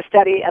was going to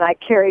study, and I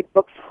carried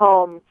books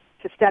home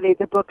to study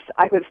the books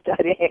I was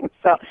studying.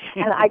 So,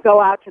 and I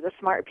go out to the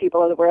smart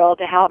people of the world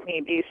to help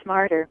me be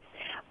smarter.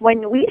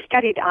 When we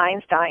studied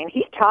Einstein,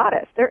 he taught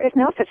us there is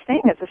no such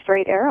thing as a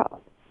straight arrow.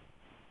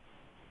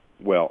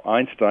 Well,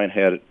 Einstein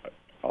had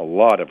a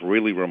lot of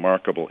really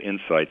remarkable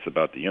insights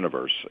about the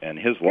universe, and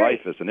his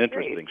life is an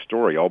interesting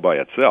story all by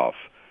itself.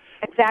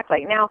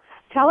 Exactly. Now,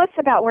 tell us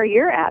about where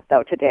you're at,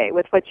 though, today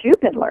with what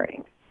you've been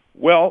learning.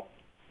 Well,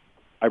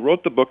 I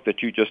wrote the book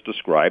that you just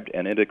described,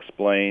 and it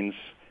explains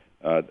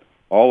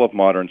all of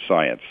modern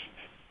science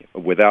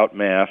without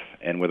math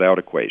and without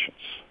equations.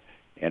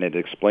 And it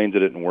explains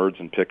it in words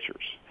and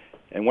pictures.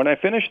 And when I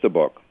finished the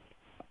book,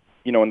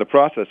 in the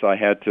process I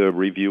had to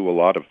review a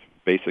lot of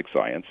basic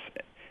science.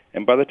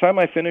 And by the time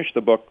I finished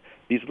the book,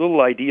 these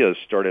little ideas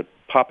started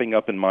popping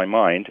up in my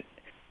mind,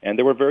 and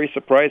they were very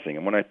surprising.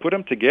 And when I put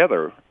them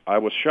together, I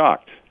was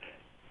shocked.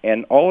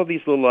 And all of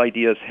these little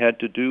ideas had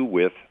to do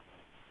with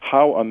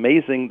how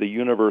amazing the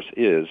universe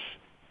is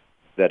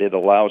that it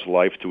allows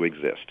life to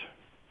exist.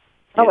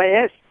 Oh,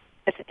 it is.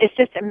 It's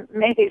just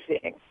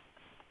amazing.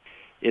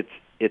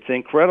 It's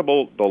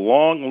incredible, the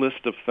long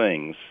list of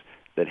things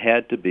that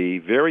had to be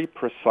very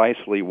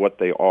precisely what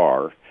they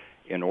are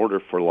in order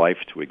for life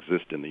to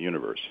exist in the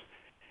universe.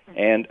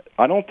 And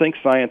I don't think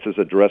science has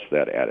addressed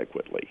that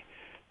adequately.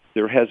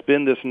 There has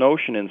been this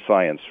notion in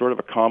science, sort of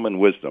a common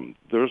wisdom.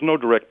 There's no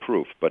direct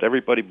proof, but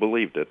everybody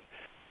believed it,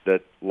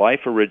 that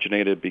life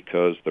originated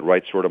because the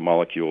right sort of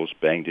molecules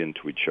banged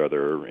into each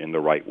other in the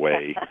right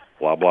way,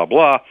 blah, blah,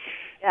 blah.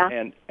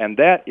 Yeah. And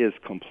that is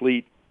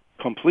completely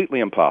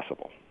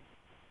impossible.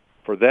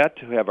 For that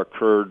to have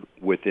occurred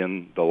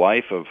within the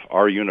life of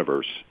our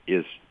universe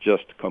is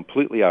just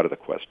completely out of the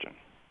question.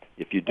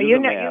 If you do the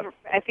math...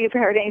 If you've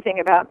heard anything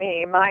about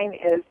me, mine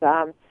is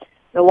the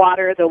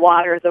water, the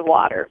water, the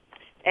water.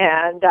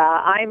 And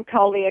I'm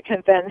totally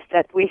convinced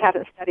that we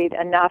haven't studied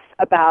enough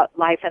about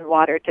life and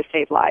water to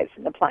save lives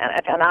on the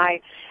planet. And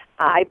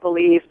I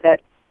believe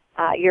that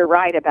you're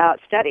right about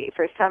study.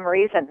 For some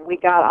reason, we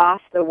got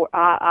off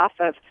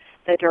of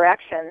the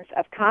directions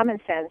of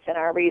common sense in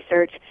our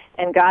research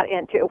and got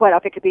into, what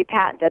if it could be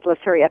patented?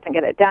 Let's hurry up and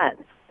get it done.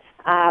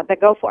 But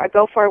go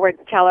forward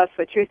and tell us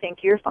what you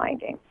think you're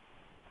finding.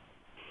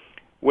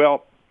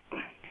 Well,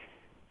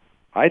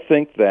 I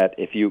think that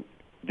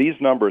these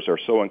numbers are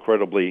so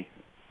incredibly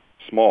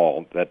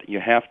small that you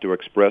have to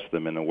express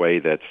them in a way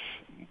that's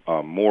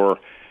more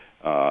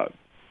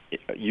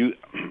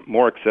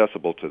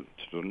accessible to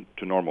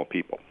normal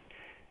people.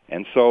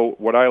 And so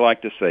what I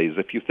like to say is,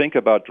 if you think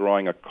about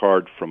drawing a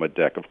card from a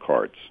deck of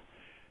cards,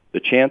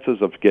 the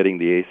chances of getting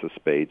the ace of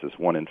spades is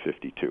 1 in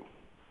 52.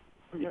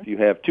 Mm-hmm. If you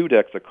have 2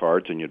 decks of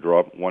cards and you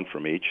draw one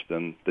from each,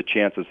 then the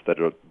chances that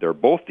they're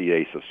both the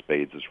ace of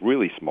spades is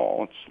really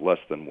small. It's less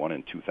than 1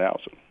 in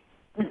 2,000.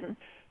 Mm-hmm.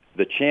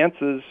 The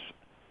chances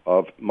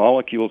of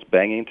molecules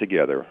banging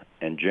together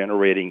and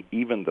generating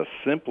even the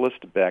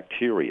simplest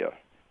bacteria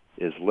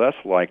is less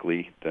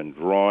likely than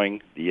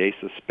drawing the ace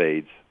of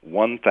spades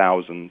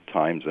 1,000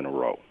 times in a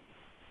row.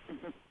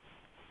 Mm-hmm.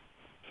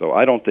 So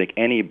I don't think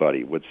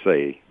anybody would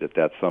say that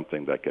that's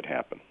something that could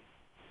happen.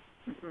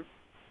 Mm-hmm.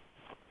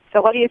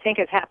 So what do you think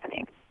is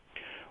happening?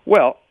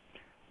 Well,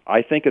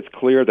 I think it's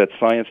clear that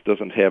science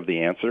doesn't have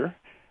the answer.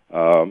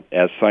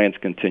 As science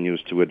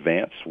continues to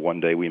advance, one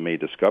day we may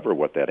discover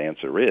what that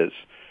answer is,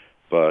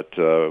 but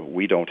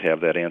we don't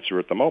have that answer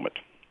at the moment.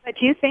 But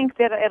do you think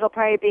that it'll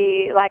probably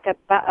be like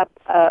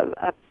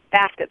a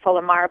basket full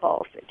of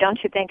marbles?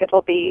 Don't you think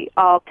it'll be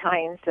all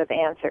kinds of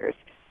answers,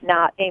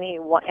 not any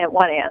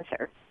one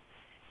answer?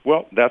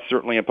 Well, that's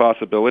certainly a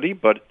possibility,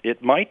 but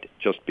it might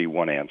just be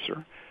one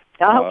answer.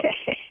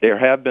 Okay. There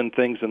have been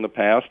things in the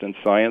past in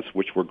science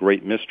which were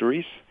great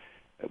mysteries,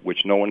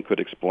 which no one could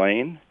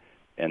explain,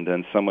 and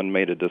then someone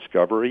made a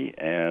discovery,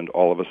 and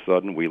all of a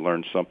sudden we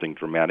learned something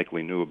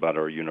dramatically new about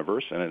our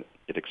universe, and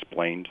it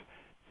explained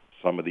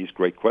some of these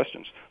great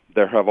questions.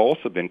 There have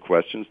also been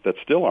questions that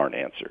still aren't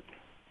answered.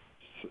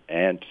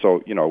 And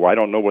so, I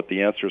don't know what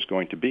the answer is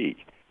going to be.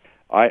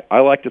 I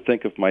like to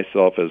think of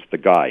myself as the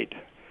guide.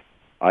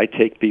 I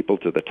take people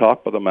to the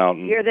top of the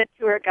mountain. You're the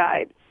tour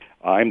guide.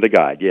 I'm the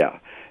guide, yeah.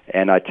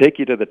 And I take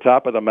you to the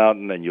top of the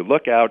mountain, and you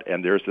look out,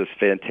 and there's this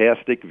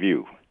fantastic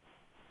view.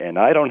 And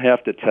I don't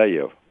have to tell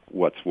you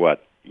what's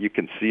what. You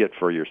can see it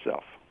for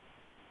yourself.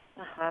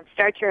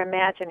 Start your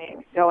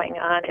imagining going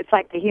on. It's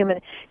like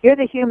you're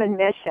the human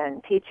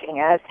mission, teaching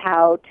us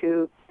how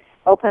to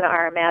open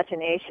our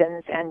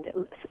imaginations and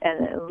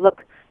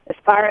look as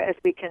far as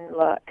we can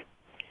look.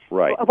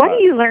 Right. What are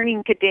you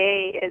learning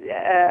today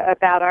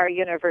about our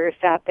universe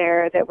out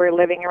there that we're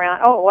living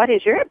around? Oh, what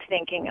is Europe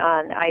thinking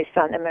on ice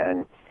on the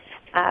moon?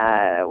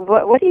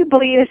 What do you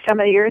believe is some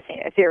of your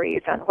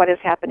theories on what is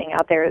happening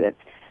out there that's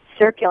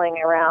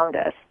circling around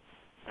us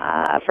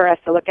for us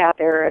to look out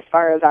there as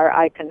far as our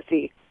eye can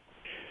see?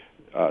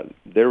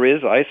 There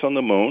is ice on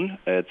the moon.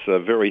 It's a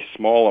very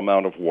small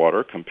amount of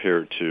water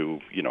compared to,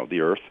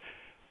 the Earth,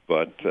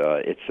 but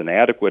it's an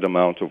adequate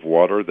amount of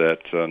water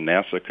that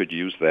NASA could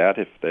use that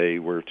if they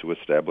were to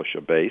establish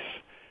a base.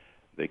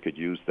 They could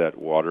use that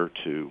water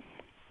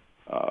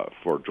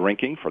for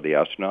drinking for the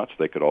astronauts.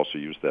 They could also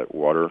use that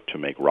water to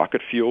make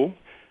rocket fuel,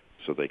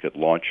 so they could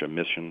launch a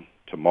mission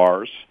to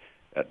Mars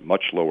at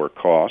much lower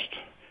cost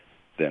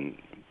than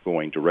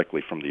going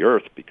directly from the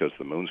Earth because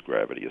the moon's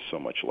gravity is so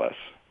much less.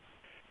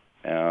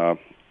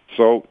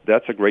 So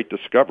that's a great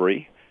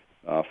discovery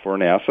for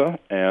NASA.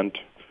 And,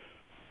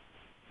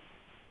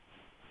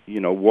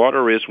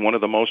 water is one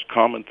of the most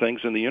common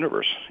things in the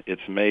universe.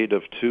 It's made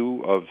of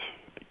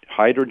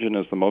hydrogen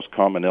is the most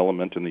common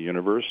element in the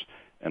universe,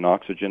 and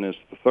oxygen is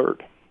the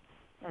third.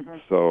 Mm-hmm.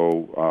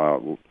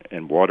 So,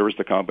 and water is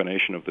the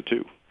combination of the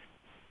two.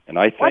 And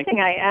I think one thing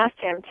I asked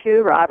him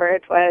too,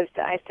 Robert, was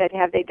I said,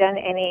 have they done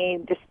any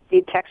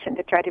detection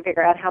to try to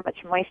figure out how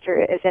much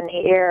moisture is in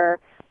the air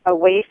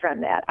away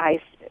from that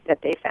ice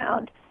that they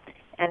found?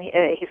 And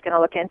he's going to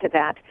look into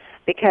that,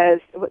 because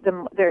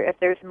if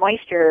there's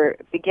moisture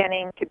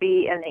beginning to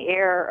be in the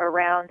air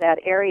around that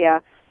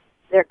area,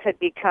 there could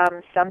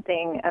become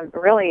something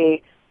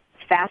really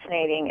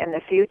fascinating in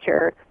the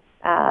future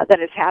that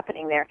is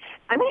happening there.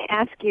 I'm going to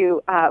ask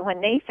you,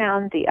 when they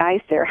found the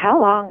ice there, how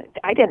long,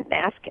 I didn't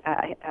ask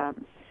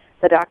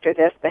the doctor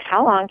this, but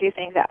how long do you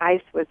think the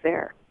ice was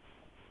there?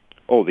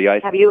 Oh, the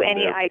ice. Have you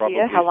any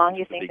idea how long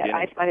you think that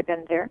ice might have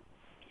been there?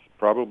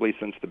 Probably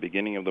since the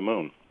beginning of the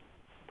moon.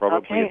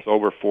 Probably okay. It's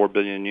over 4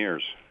 billion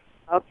years.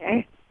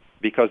 Okay.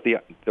 Because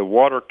the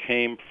water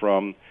came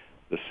from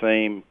the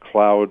same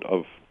cloud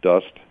of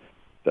dust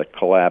that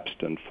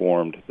collapsed and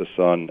formed the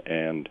sun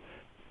and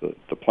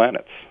the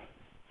planets.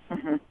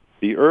 Mm-hmm.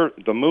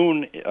 The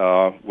moon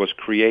was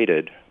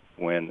created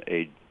when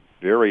a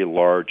very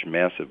large,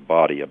 massive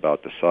body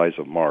about the size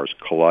of Mars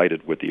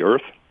collided with the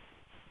Earth,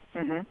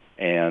 mm-hmm.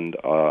 and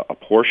a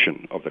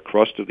portion of the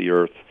crust of the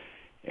Earth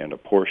and a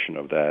portion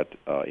of that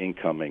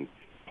incoming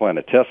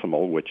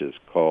planetesimal, which is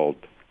called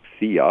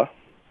Theia,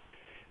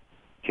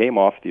 came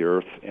off the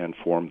Earth and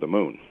formed the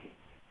moon.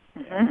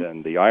 Mm-hmm. And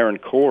then the iron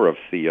core of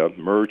Theia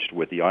merged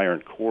with the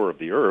iron core of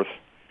the Earth,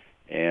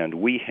 and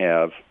we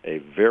have a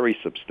very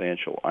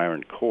substantial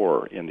iron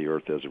core in the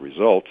Earth as a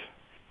result,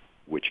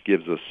 which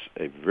gives us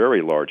a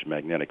very large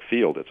magnetic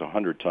field. It's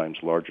 100 times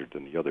larger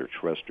than the other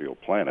terrestrial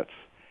planets.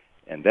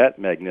 And that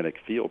magnetic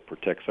field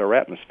protects our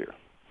atmosphere.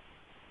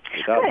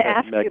 I'm going to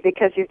ask you,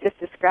 because you've just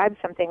described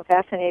something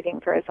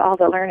fascinating for us all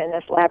to learn in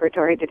this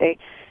laboratory today.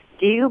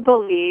 Do you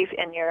believe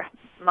in your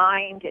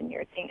mind and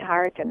your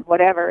heart and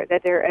whatever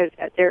that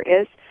there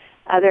is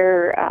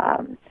other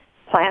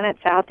planets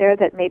out there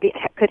that maybe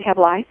could have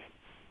life?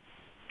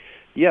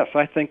 Yes,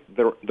 I think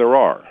there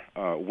are.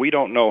 We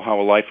don't know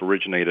how life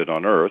originated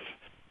on Earth,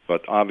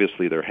 but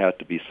obviously there had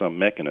to be some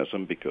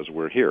mechanism because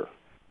we're here.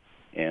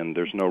 And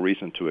there's no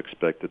reason to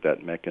expect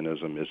that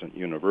mechanism isn't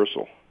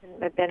universal.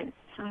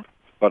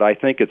 But I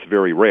think it's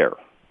very rare.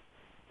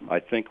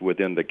 I think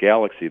within the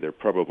galaxy there are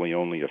probably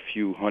only a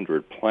few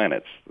hundred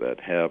planets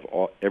that have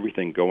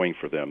everything going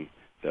for them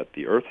that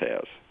the Earth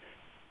has.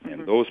 Mm-hmm.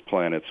 And those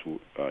planets,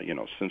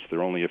 since there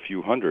are only a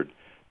few hundred,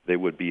 they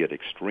would be at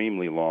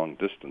extremely long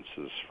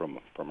distances from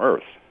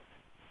Earth.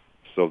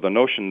 So the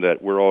notion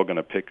that we're all going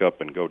to pick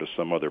up and go to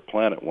some other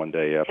planet one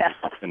day after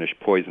we finish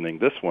poisoning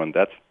this one,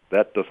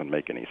 that doesn't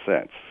make any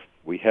sense.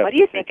 What do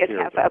you think is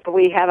happening?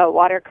 We have a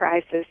water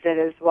crisis that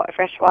is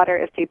fresh water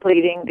is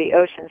depleting, the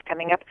ocean's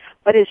coming up.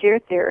 What is your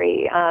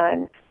theory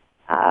on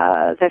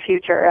the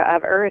future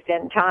of Earth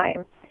in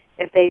time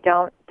if they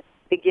don't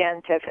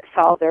begin to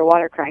solve their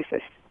water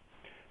crisis?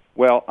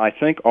 Well, I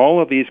think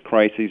all of these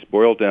crises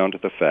boil down to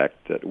the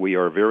fact that we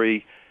are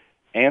very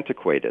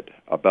antiquated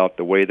about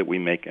the way that we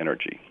make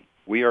energy.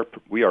 We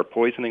are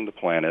poisoning the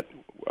planet,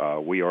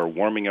 we are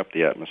warming up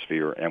the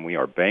atmosphere, and we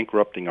are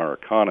bankrupting our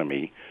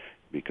economy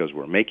because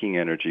we're making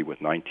energy with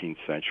 19th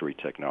century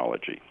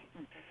technology.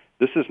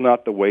 This is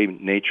not the way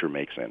nature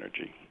makes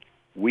energy.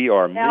 We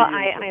are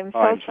I'm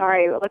so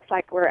sorry. It looks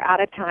like we're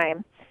out of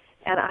time,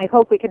 and I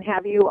hope we can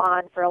have you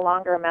on for a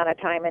longer amount of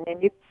time, and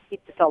then you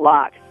keep this a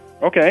lot.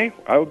 Okay,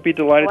 I would be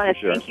delighted to share. I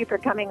want to thank you for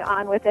coming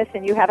on with us,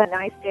 and you have a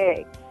nice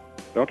day.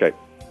 Okay.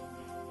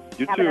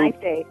 You have too. a nice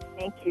day.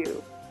 Thank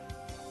you.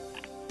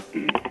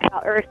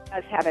 Well, Earth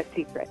does have a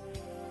secret.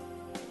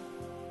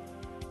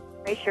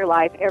 Embrace your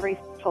life every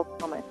special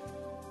moment.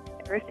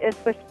 Earth is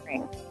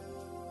whispering.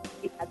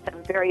 We had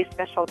some very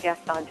special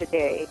guests on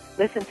today.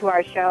 Listen to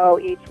our show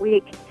each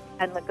week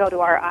and go to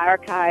our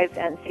archives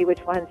and see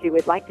which ones you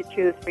would like to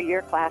choose for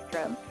your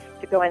classroom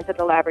to go into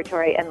the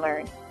laboratory and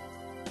learn.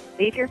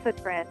 Leave your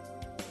footprint.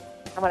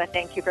 I want to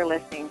thank you for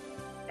listening,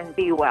 and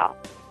be well.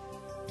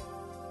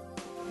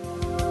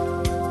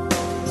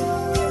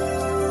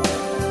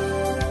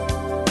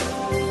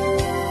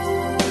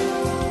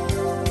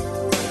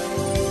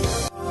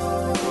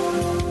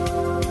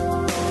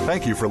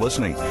 Thank you for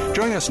listening.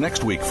 Join us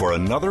next week for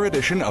another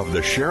edition of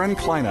the Sharon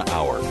Kleine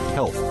Hour,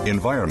 Health,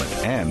 Environment,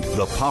 and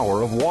the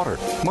Power of Water.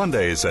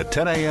 Mondays at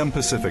 10 a.m.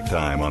 Pacific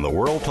Time on the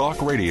World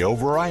Talk Radio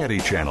Variety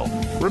Channel.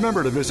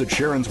 Remember to visit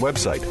Sharon's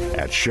website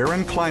at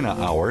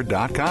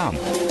SharonKleineHour.com.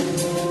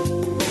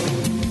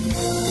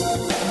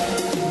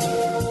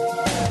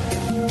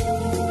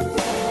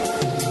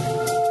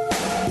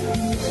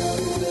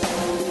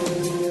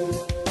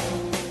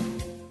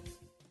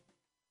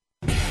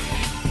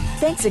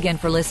 Thanks Thanks again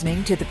for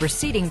listening to the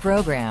preceding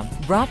program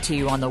brought to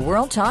you on the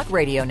World Talk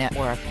Radio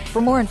Network.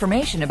 For more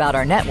information about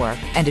our network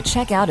and to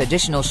check out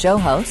additional show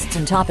hosts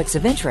and topics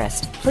of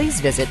interest, please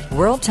visit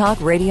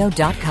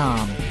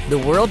worldtalkradio.com. The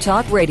World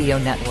Talk Radio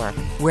Network,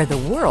 where the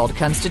world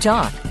comes to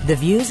talk. The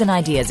views and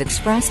ideas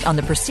expressed on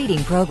the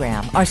preceding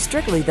program are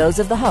strictly those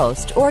of the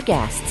host or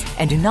guests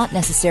and do not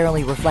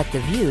necessarily reflect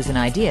the views and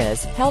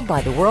ideas held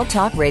by the World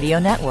Talk Radio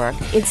Network,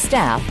 its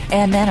staff,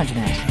 and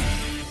management.